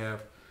document we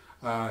have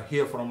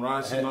here from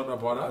us, not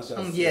about us?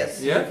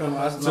 Yes. Yeah? From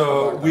us,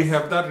 So we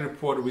have that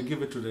report, we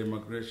give it to the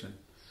immigration.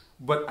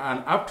 But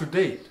up to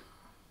date,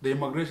 the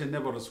immigration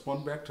never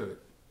respond back to it.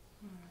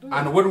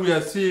 And what we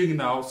are seeing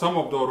now, some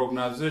of the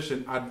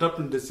organizations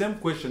adopting the same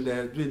question that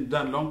has been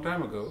done long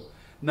time ago.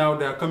 Now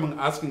they are coming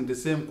asking the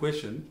same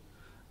question.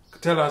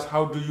 Tell us,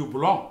 how do you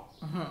belong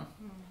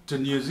to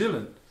New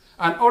Zealand?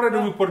 And already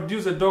we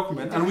produce a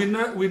document, and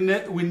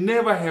we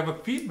never have a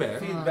feedback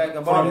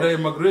from the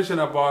immigration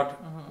about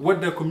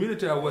what the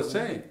community was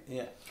saying.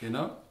 Yeah. You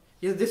know?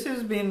 Yes, this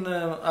has been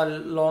a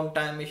long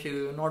time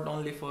issue, not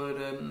only for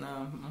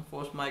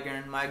forced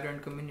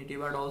migrant community,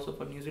 but also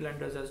for New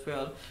Zealanders as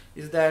well.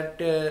 Is that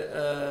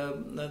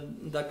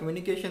the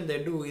communication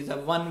they do is a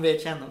one-way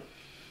channel.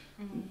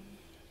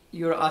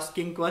 You're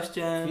asking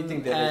questions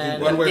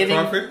and one-way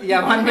traffic.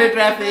 Yeah, one-way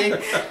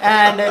traffic,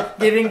 and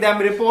giving them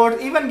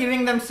reports, even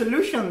giving them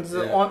solutions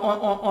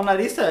on a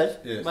research.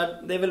 Yes.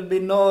 But there will be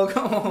no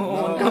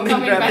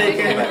oncoming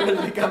traffic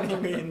will be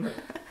coming in.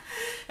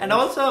 And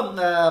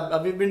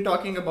also, we've been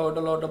talking about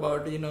a lot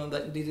about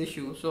these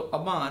issues. So,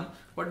 Abann,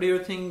 what do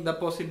you think the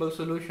possible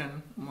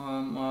solution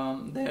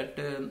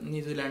that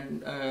New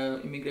Zealand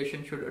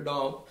immigration should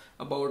adopt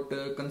about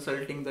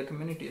consulting the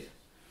communities?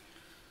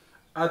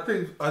 I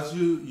think, as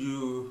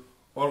you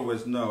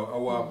always know,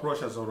 our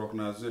approach as an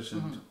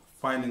organization,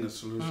 finding a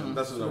solution.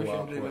 That is our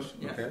approach.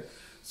 Okay.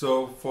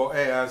 So for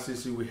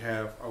ARCC, we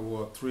have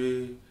our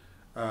three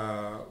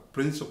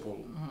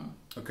principles.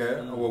 Okay,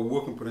 our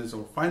working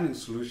principle: finding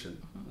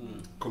solution,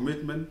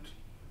 commitment,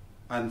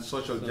 and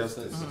social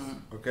justice.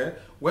 Okay,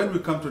 when we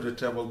come to the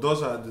table,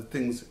 those are the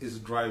things is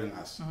driving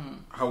us.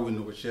 How we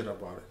negotiate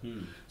about it.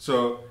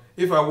 So,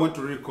 if I want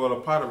to recall,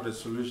 a part of the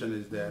solution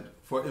is that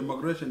for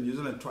immigration, New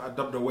Zealand to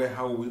adopt the way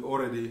how we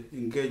already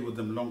engaged with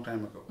them long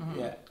time ago.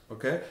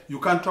 Okay, you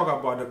can't talk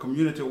about the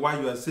community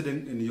while you are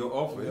sitting in your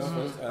office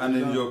and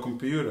in your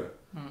computer.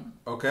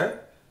 Okay.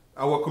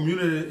 Our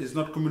community is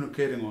not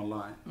communicating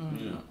online.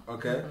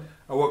 Okay,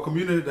 our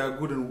community, they are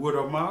good in word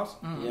of mouth.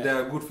 They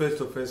are good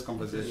face-to-face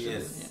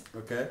conversations.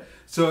 Okay,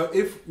 so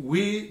if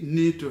we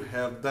need to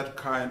have that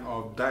kind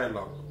of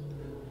dialogue,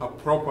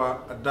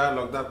 a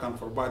dialogue that can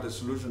provide a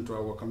solution to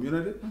our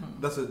community,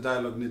 that's a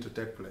dialogue need to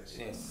take place.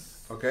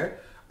 Okay,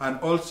 and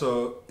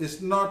also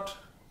it's not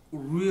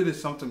really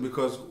something,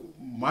 because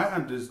my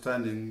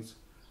understandings,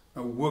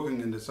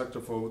 working in the sector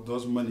for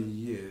those many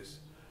years,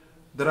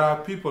 there are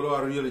people who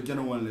are really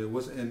genuinely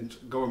within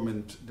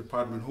government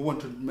department who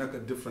want to make a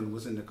difference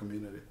within the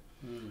community.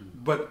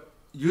 But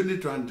you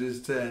need to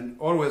understand,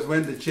 always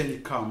when the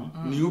change come,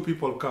 new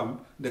people come,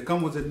 they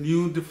come with a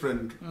new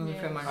different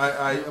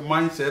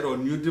mindset or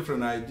new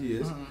different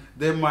ideas.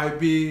 They might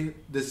be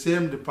the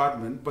same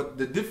department, but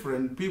the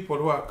different people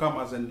who are come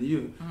as a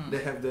new,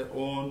 they have their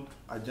own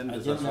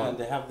agendas as well.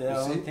 They have their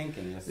own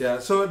thinking. Yeah,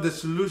 so the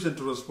solution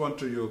to respond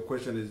to your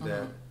question is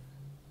that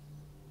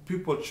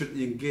people should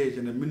engage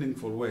in a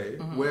meaningful way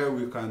where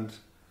we can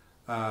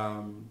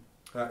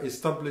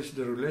establish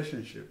the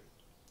relationship,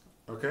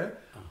 okay,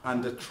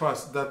 and the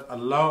trust that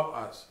allow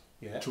us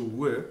to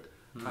work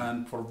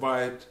and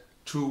provide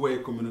two-way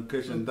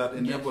communication that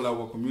enable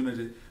our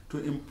community to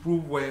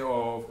improve way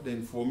of the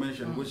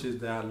information which is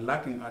they are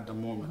lacking at the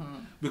moment,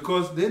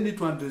 because they need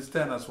to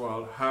understand as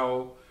well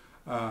how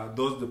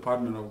those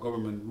departments of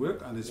government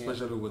work, and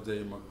especially with the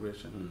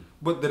immigration.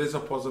 But there is a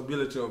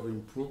possibility of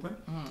improvement.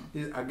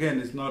 Again,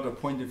 it's not a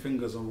pointing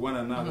fingers on one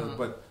another,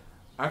 but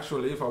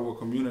actually if our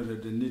community,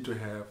 they need to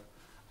have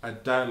a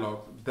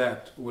dialogue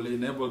that will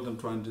enable them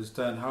to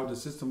understand how the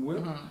system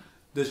works.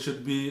 There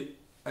should be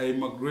an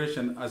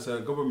immigration as a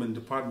government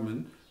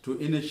department to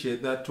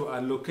initiate that, to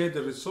allocate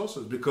the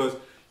resources, because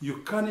you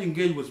can't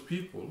engage with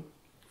people.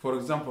 For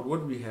example,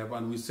 what we have,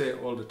 and we say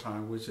all the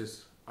time, which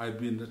is I've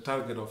been the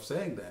target of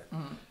saying that,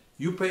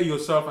 You pay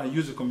yourself and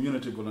use the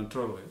community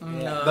voluntarily.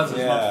 No. That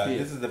is not fair.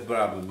 This is the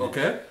problem. Yeah.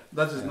 Okay?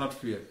 That is not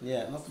fair.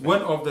 Yeah, not fair.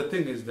 One of the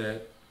things is that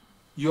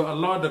you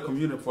allow the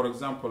community, for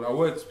example,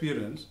 our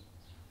experience,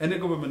 any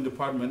government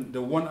department, they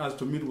want us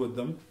to meet with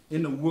them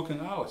in the working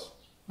hours.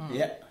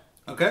 Yeah.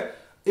 Okay?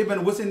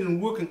 Even within the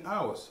working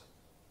hours,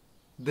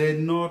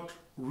 they're not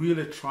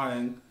really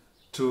trying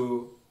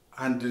to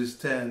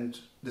understand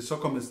the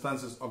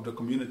circumstances of the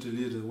community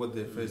leaders, what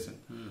they're facing.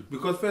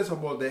 Because first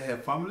of all, they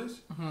have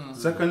families.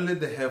 Secondly,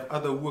 they have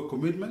other work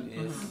commitment.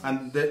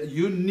 And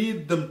you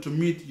need them to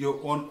meet your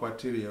own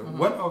criteria.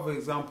 One of the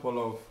example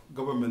of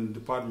government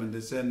department, they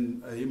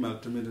send an email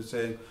to me to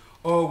saying,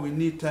 oh, we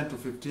need 10 to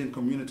 15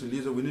 community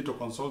leaders. We need to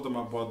consult them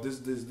about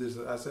this.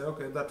 I say,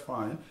 okay, that's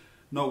fine.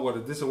 No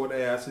worries. This is what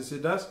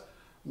ARCC does.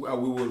 We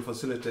will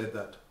facilitate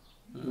that.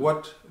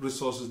 What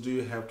resources do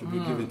you have to be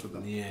given to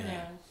them?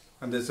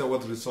 And they said,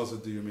 what resources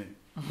do you mean?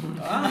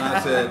 And I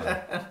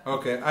said,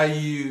 okay, are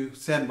you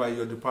sent by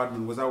your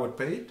department without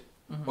paid?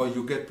 Or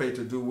you get paid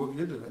to do work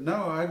you do?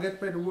 No, I get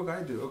paid to work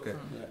I do. Okay.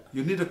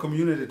 You need a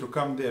community to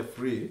come there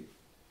free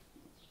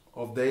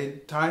of their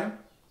time,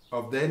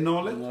 of their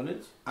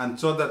knowledge, and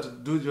so that to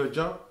do your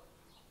job.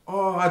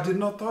 Oh, I did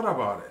not thought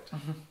about it.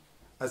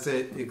 I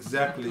said,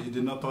 exactly, you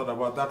did not thought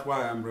about that. That's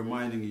why I'm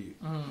reminding you.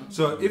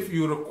 So if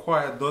you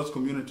require those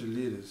community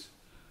leaders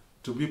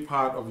to be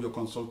part of your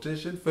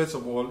consultation, first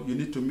of all, you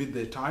need to meet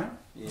their time,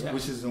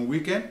 which is on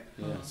weekend.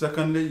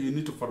 Secondly, you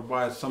need to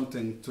provide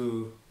something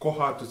to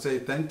cohort to say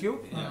thank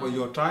you for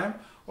your time.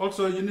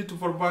 Also, you need to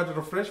provide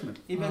refreshment.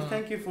 Even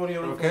thank you for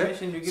your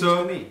information you give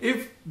so to me.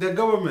 If the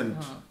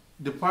government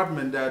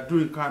department, they are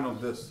doing kind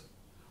of this,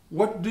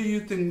 what do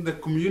you think the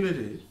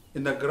community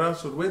in the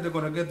grassroots, where they're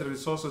going to get the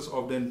resources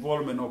of the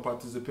involvement or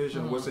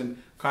participation was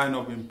in kind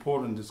of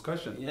important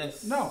discussion?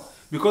 No,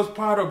 because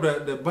part of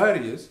the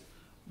barriers,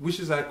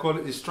 which is I call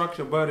it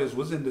structural barriers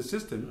within the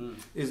system,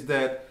 is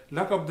that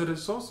lack of the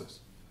resources.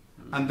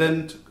 And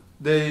then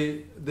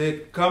they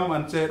come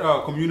and say,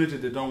 oh, community,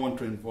 they don't want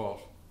to involve.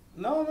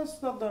 No,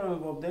 that's not the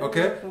involved.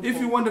 Okay,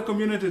 if you want the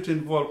community to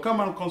involve, come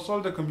and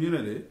consult the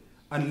community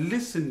and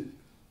listen,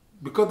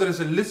 because there is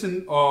a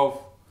listen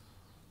of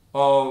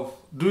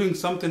doing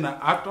something and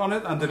act on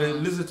it, and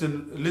then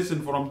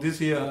listen from this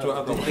year to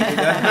other places.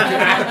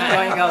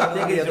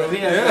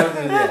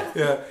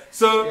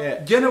 So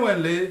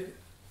genuinely,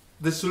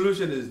 the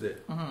solution is there,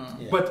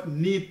 but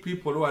need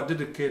people who are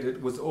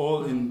dedicated with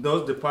all in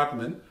those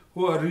departments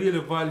who are really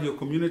value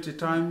community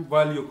time,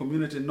 value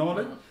community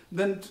knowledge.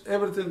 Then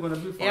everything going to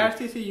be fine.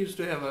 ARCC used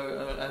to have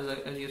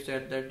as you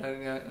said, that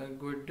a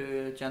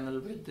good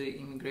channel with the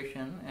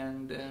immigration,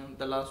 and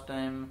the last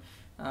time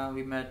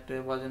we met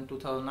was in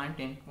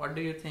 2019. What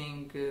do you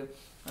think?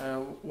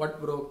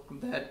 What broke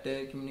that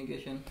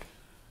communication?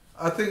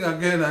 I think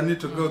again I need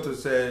to go to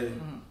say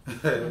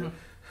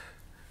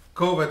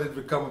COVID has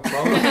become a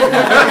problem.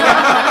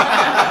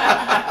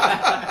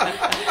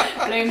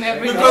 Blame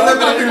everything. Because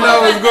everything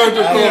now is going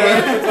to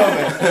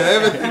COVID.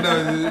 Everything now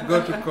is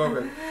going to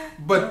COVID.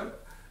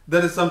 But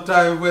there is some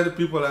time where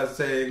people are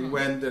saying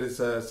when there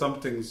is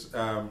something's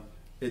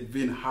it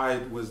being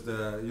hide with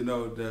the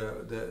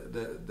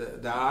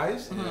the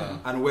eyes,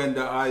 and when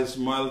the eyes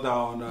smile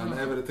down and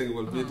everything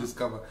will be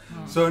discovered.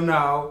 So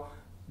now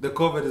the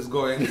COVID is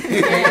going,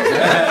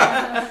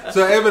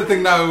 so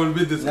everything now will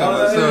be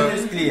discovered. So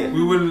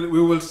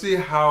we will see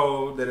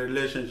how the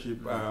relationship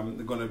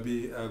is going to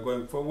be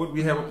going forward.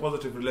 We have a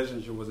positive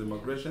relationship with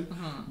immigration,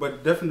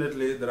 but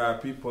definitely there are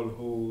people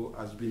who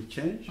has been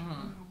changed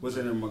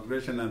within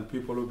immigration, and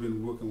people who've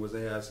been working with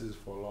ARCs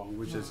for long,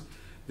 which is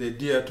they're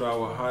dear to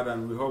our heart,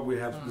 and we hope we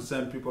have the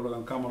same people who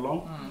can come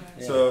along.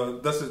 So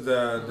this is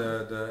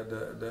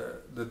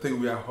the thing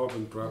we are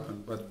hoping to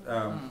happen. But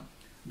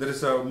there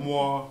is a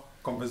more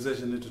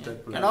conversation need to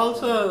take place. And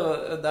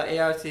also the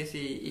ARCC,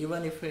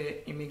 even if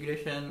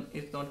immigration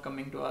is not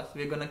coming to us,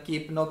 we're gonna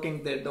keep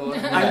knocking their door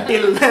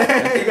until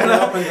they're gonna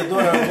open the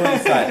door and go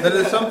inside. That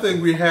is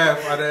something we have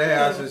at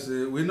the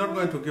ARCC. We're not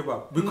going to give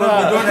up because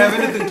we don't have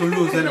anything to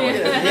lose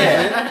anyway.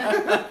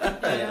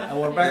 And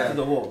we're back to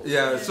the wall.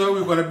 So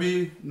we're going to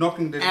be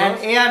knocking the doors. And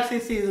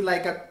ARCC is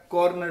like a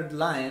cornered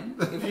lion.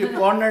 If you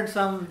cornered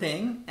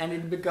something, and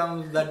it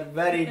becomes that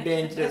very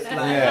dangerous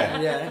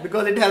lion.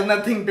 Because it has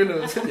nothing to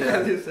lose.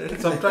 As you said.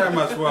 Sometimes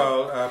as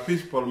well,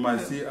 people might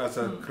see us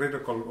as a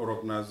critical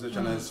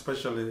organization,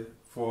 especially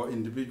for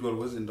individuals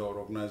within the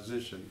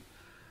organization.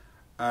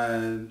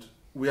 And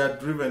we are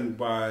driven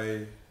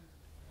by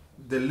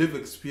the lived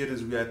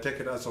experience. We are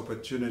taking as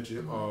opportunity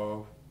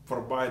of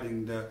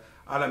providing the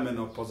element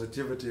of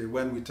positivity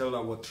when we tell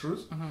our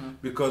truth,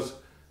 because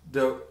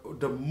the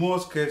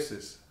most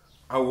cases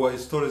our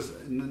stories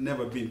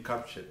never been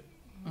captured,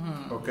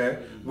 okay,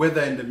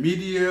 whether in the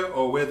media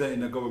or whether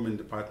in the government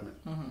department.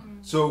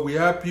 So we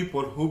are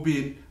people who've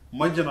been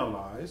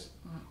marginalized,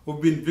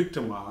 who've been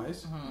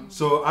victimized,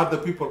 so other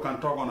people can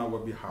talk on our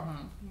behalf.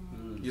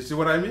 You see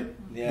what I mean?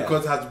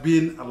 Because it has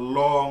been a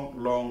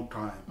long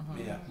time.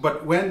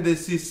 But when they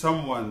see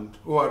someone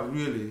who are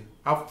really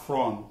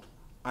upfront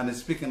and is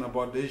speaking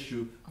about the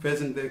issue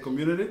facing their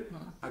community,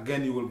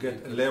 again you will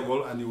get a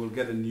label and you will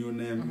get a new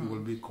name you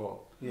will be called.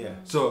 Yeah.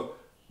 So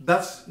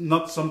that's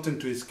not something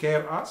to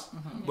scare us,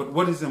 but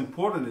what is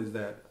important is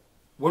that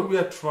what we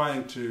are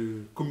trying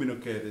to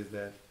communicate is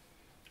that,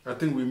 I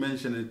think we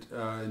mentioned it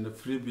in the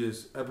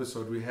previous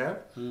episode we had,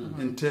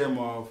 in terms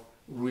of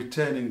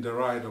retaining the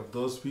right of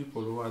those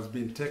people who has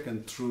been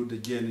taken through the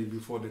journey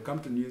before they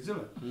come to New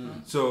Zealand.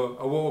 So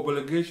our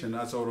obligation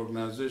as our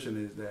organization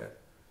is that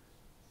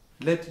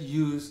let's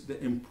use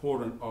the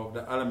importance of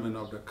the element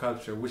of the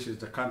culture, which is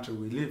the country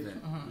we live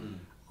in.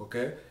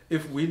 Okay?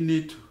 If we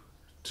need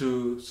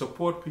to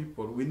support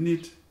people, we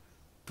need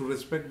to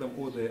respect them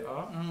who they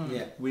are.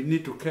 We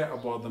need to care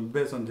about them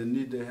based on the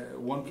need they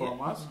want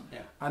from us.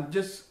 And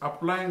just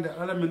applying the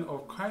element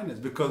of kindness,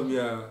 because we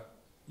are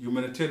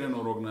humanitarian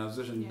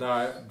organization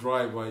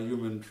drive by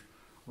human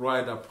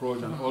right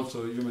approach and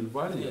also human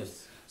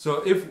values.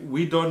 So if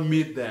we don't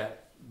meet that,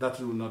 that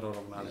will not our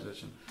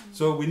organization.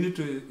 So we need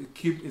to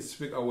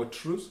speak our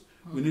truth.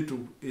 We need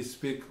to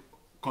speak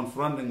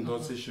confronting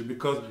those issues,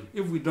 because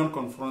if we don't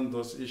confront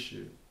those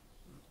issues,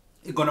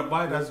 it's gonna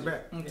bite us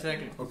back.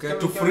 Exactly. Okay,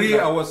 to free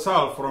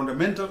ourselves from the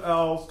mental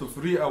health, to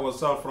free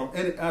ourselves from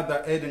any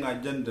other aiding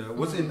agenda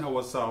within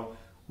ourselves,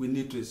 we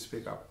need to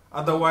speak up.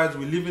 Otherwise,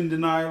 we live in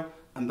denial,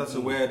 and that's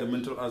where the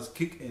mental health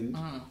kick in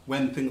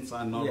when things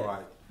are not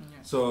right.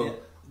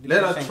 So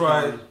let us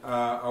try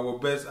our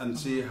best and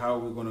see how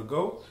we're gonna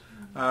go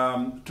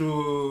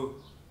to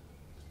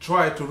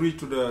try to reach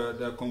to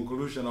the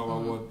conclusion of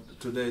our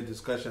today's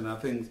discussion. I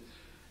think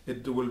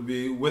it will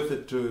be worth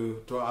it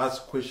to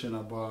ask question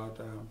about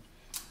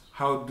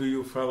how do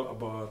you feel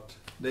about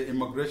the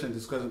immigration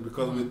discussion,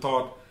 because we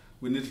thought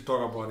we need to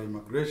talk about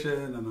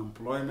immigration and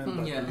employment,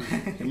 but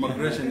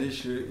immigration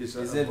issue is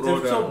a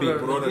broader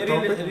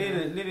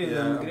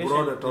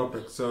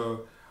topic.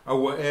 So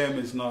our aim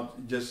is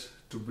not just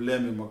to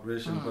blame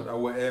immigration, but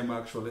our aim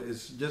actually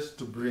is just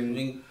to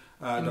bring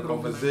the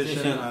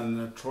conversation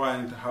and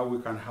trying to how we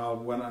can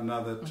help one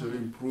another to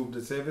improve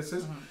the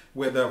services,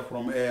 whether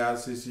from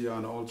ARCC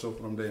and also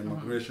from the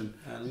immigration.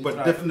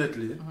 But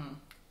definitely,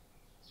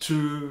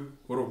 two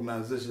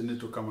organizations need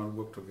to come and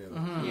work together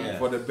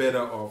for the better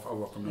of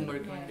our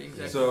community.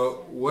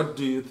 So what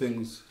do you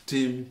think,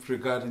 team,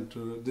 regarding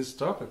to this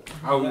topic?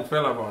 How you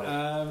feel about it?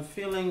 I'm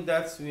feeling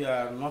that we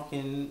are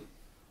knocking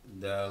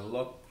the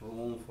locked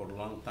room for a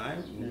long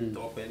time. We need to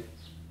open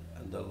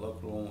the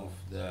locked room of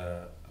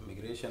the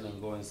immigration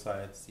and go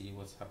inside, see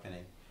what's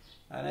happening.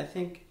 And I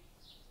think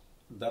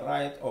the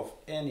right of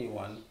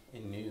anyone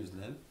in New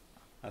Zealand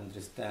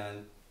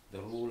understand the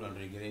rule and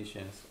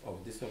regulations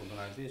of this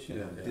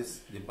organization,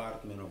 this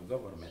department of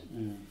government.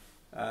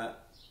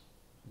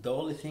 The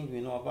only thing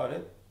we know about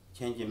it,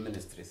 changing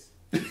ministries.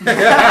 That's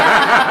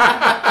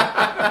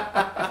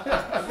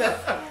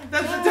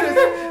the truth.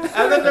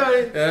 I don't know.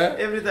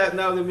 Every time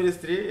now the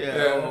ministry,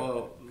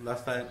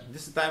 last time,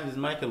 this time is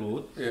Michael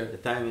Wood, the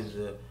time is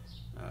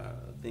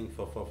thing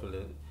for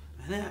popular.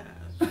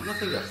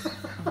 Nothing else.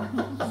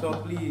 So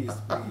please,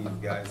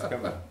 guys,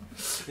 come on.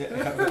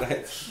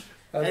 Right.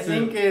 I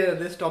think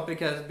this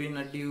topic has been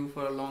due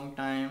for a long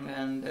time,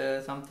 and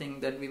something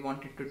that we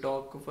wanted to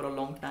talk for a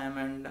long time,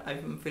 and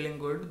I'm feeling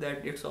good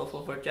that it's off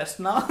of our chest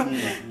now.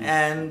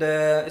 And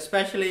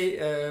especially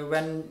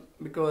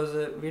because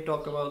we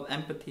talk about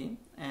empathy,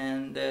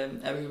 and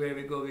everywhere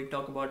we go we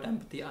talk about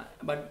empathy,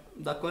 but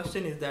the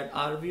question is that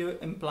are we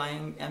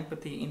implying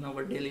empathy in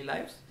our daily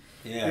lives?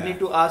 You need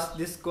to ask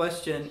this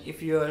question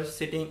if you are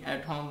sitting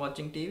at home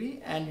watching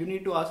TV, and you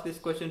need to ask this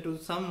question to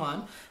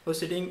someone who's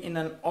sitting in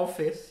an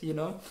office,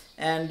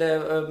 and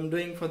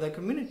doing for the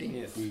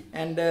community.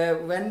 And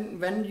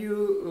when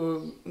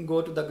you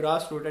go to the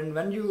grassroots, and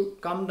when you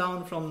come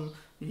down from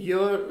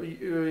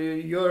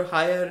your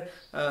higher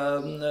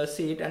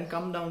seat and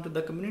come down to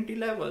the community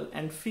level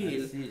and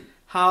feel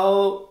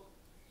how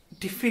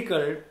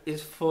difficult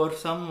is for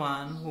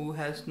someone who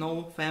has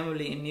no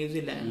family in New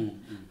Zealand,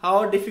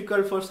 how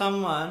difficult for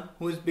someone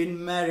who's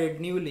been married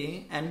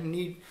newly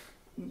and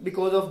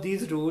because of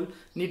these rules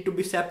need to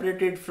be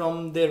separated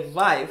from their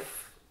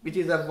wife, which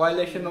is a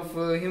violation of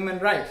human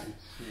rights.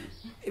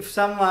 If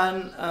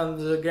someone,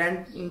 the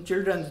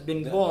grandchildren's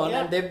been born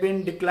and they've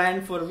been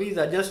declined for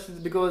visa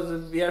just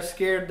because we are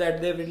scared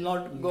that they will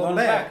not go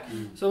back.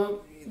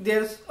 So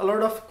there's a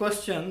lot of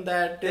questions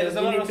that we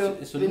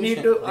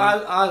need to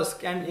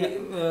ask, and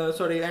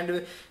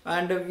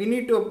we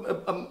need to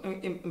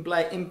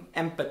imply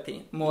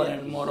empathy more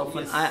and more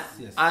often.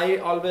 I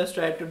always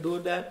try to do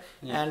that,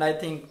 and I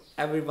think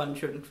everyone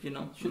should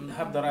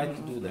have the right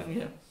to do that.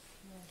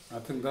 I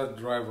think that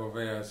drive of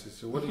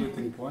ARCC. What do you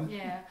think, Juan?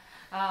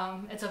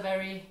 It's a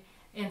very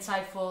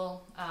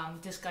insightful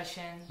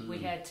discussion we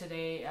had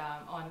today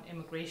on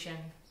immigration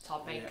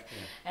topic,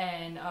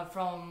 and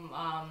from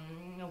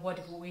what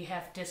we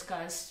have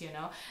discussed,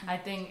 I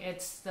think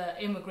it's the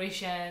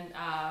immigration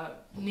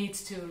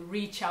needs to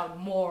reach out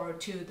more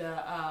to the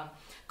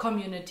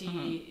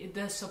community,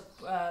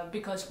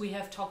 because we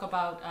have talked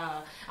about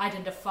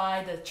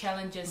identify the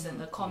challenges and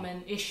the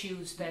common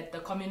issues that the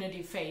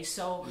community face.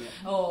 So,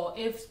 or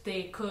if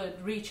they could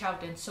reach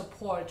out and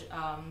support,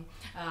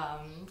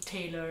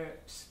 tailor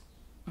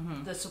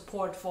the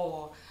support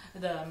for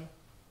the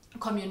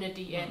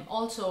community, and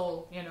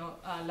also, you know,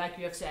 like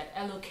you have said,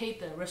 allocate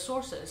the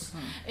resources.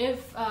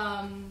 If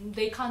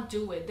they can't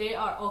do it, there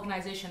are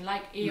organizations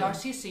like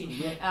ARCC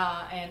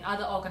and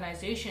other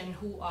organizations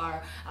who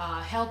are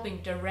helping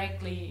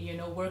directly, you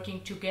know, working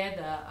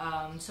together,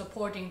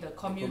 supporting the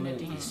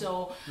community. So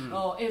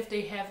if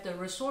they have the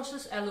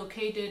resources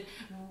allocated,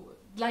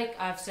 like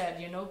I've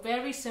said, you know,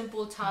 very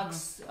simple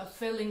tasks,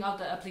 filling out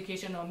the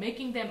application or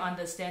making them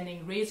understanding,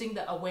 raising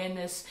the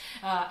awareness,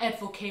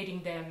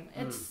 advocating them,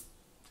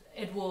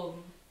 it will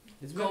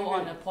go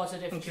on a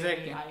positive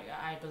journey,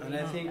 I believe. And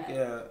I think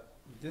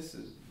this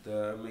is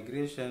the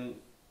migration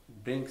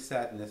brings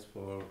sadness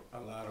for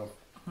a lot of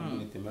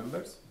community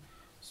members.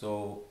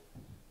 So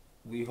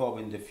we hope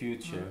in the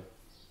future,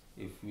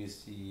 if we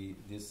see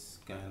this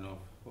kind of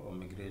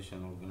migration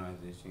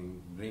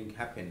organization bring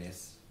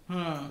happiness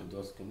to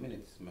those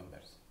community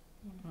members.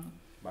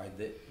 By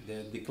the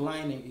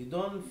declining, you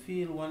don't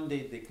feel one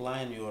day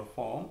decline your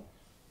form.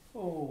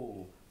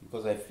 Oh,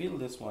 because I feel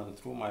this one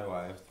through my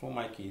wife, through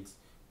my kids.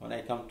 When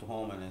I come to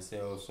home and I say,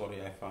 oh,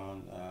 sorry, I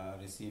found,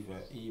 receive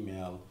an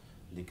email,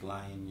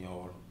 decline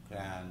your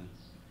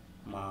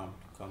grandmom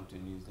to come to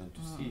New Zealand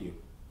to see you.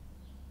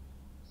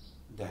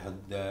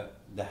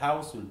 The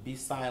house will be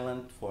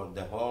silent for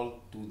the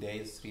whole 2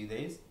 days, 3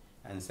 days,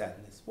 and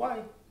sadness.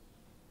 Why?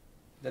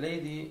 The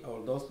lady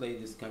or those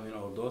ladies coming,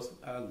 or those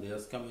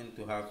elders coming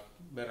to have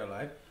better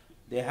life,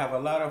 they have a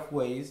lot of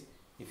ways.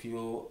 If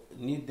you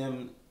need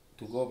them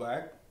to go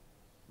back,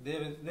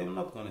 they're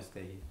not going to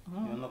stay here.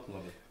 You're not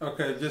love it.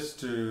 Okay, just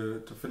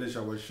to finish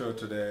our show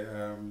today,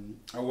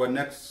 our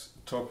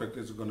next topic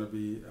is going to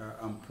be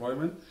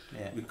employment,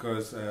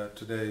 because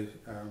today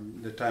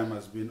the time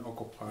has been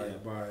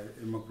occupied by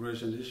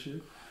immigration issue.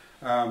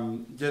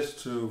 Just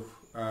to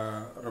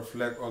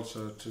reflect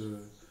also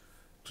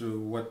to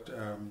what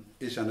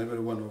each and every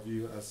one of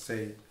you has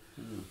said,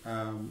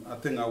 I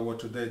think our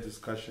today's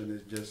discussion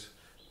is just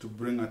to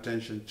bring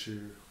attention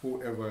to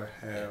whoever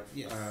have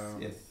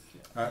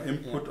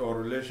input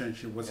or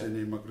relationship with an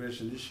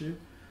immigration issue.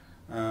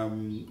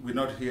 We're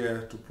not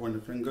here to point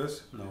the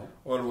fingers. No.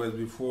 Always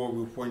before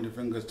we point the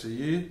fingers to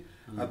you,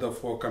 other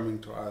four coming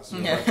to us.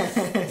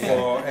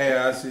 For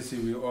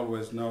ARCC, we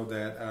always know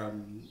that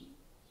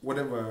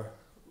whatever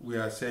we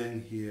are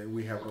saying here,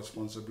 we have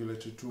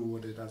responsibility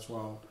toward it as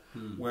well.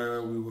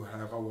 Where we will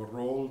have our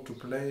role to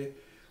play,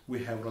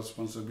 we have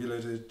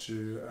responsibility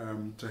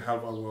to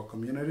help our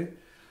community.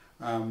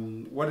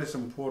 What is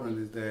important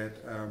is that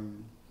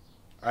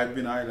I've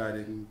been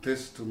highlighting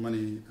this to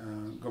many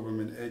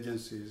government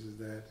agencies, is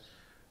that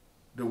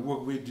the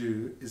work we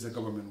do is a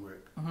government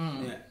work.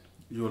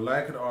 You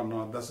like it or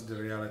not, that's the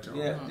reality of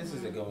it. This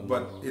is a government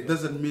But work. it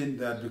doesn't mean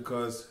that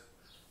because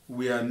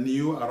we are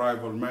new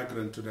arrival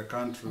migrant to the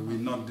country, we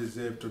not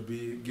deserve to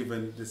be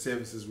given the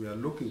services we are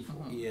looking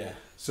for.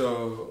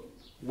 So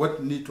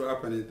what needs to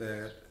happen is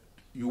that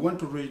you want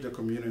to reach the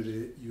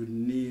community, you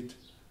need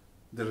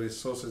the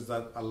resources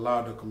that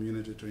allow the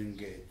community to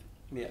engage.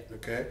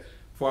 Okay?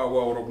 For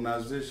our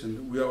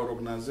organization, we are an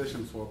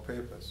organization for a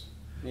purpose.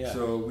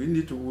 So we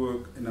need to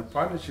work in a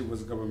partnership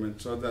with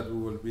government so that we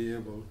will be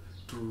able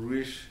to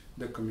reach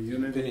the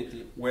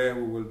community where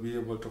we will be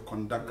able to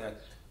conduct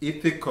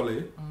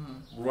ethically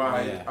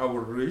our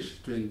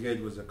reach to engage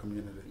with the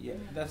community.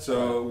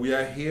 So we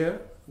are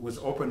here with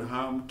open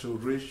arm to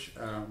reach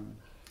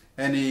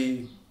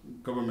any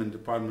government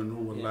department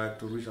who would like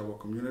to reach our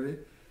community.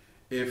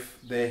 If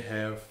they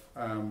have,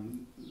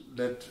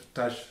 let's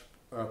touch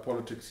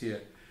politics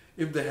here,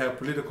 if they have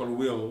political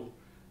will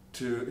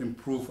to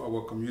improve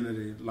our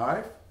community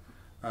life,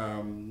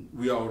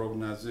 we are an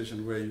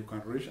organization where you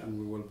can reach, and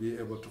we will be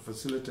able to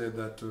facilitate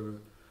that to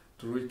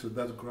reach to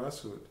that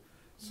grassroots.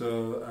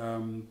 So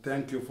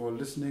thank you for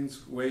listening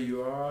where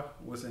you are,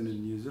 within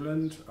New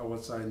Zealand,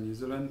 outside New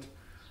Zealand.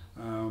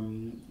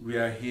 We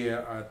are here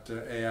at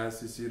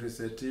ARCC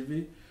Resett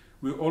TV.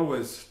 We're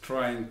always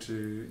trying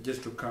to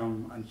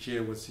come and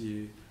share with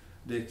you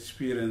the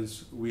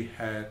experience we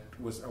had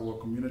with our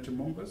community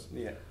members.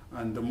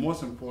 And the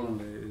most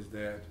importantly is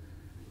that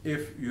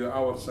if you're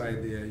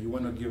outside there, you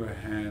want to give a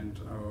hand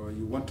or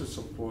you want to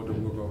support the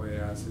work of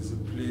ARCC,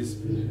 please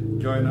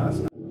join us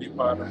and be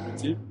part of the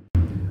team.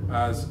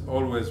 As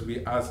always,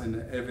 we ask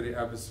in every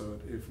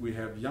episode, if we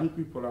have young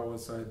people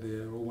outside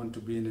there who want to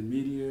be in the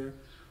media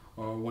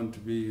or want to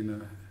be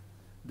in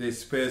the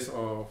space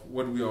of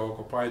what we are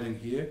occupying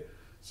here,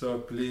 so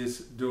please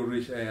do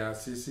reach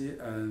ARCC,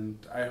 and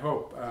I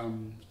hope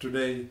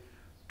today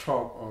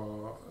talk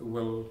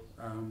will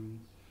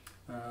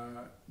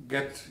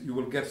you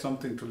will get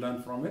something to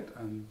learn from it,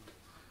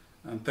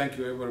 and thank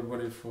you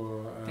everybody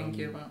for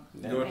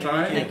your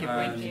time.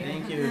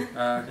 Thank you.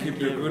 Keep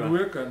the good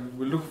work, and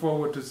we look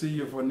forward to see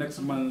you for next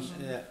month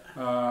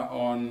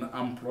on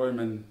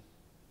employment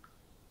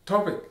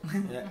topic.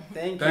 Yeah.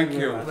 Thank Thank you.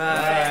 you.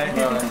 Bye.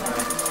 Bye.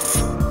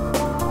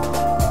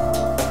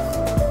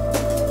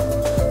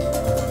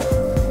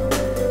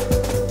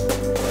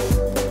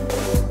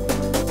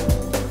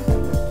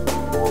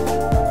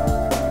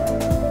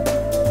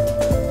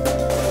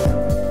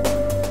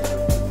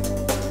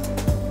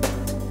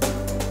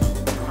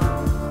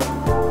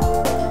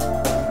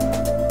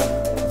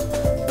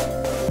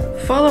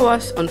 Follow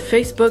us on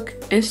Facebook,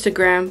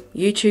 Instagram,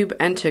 YouTube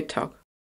and TikTok.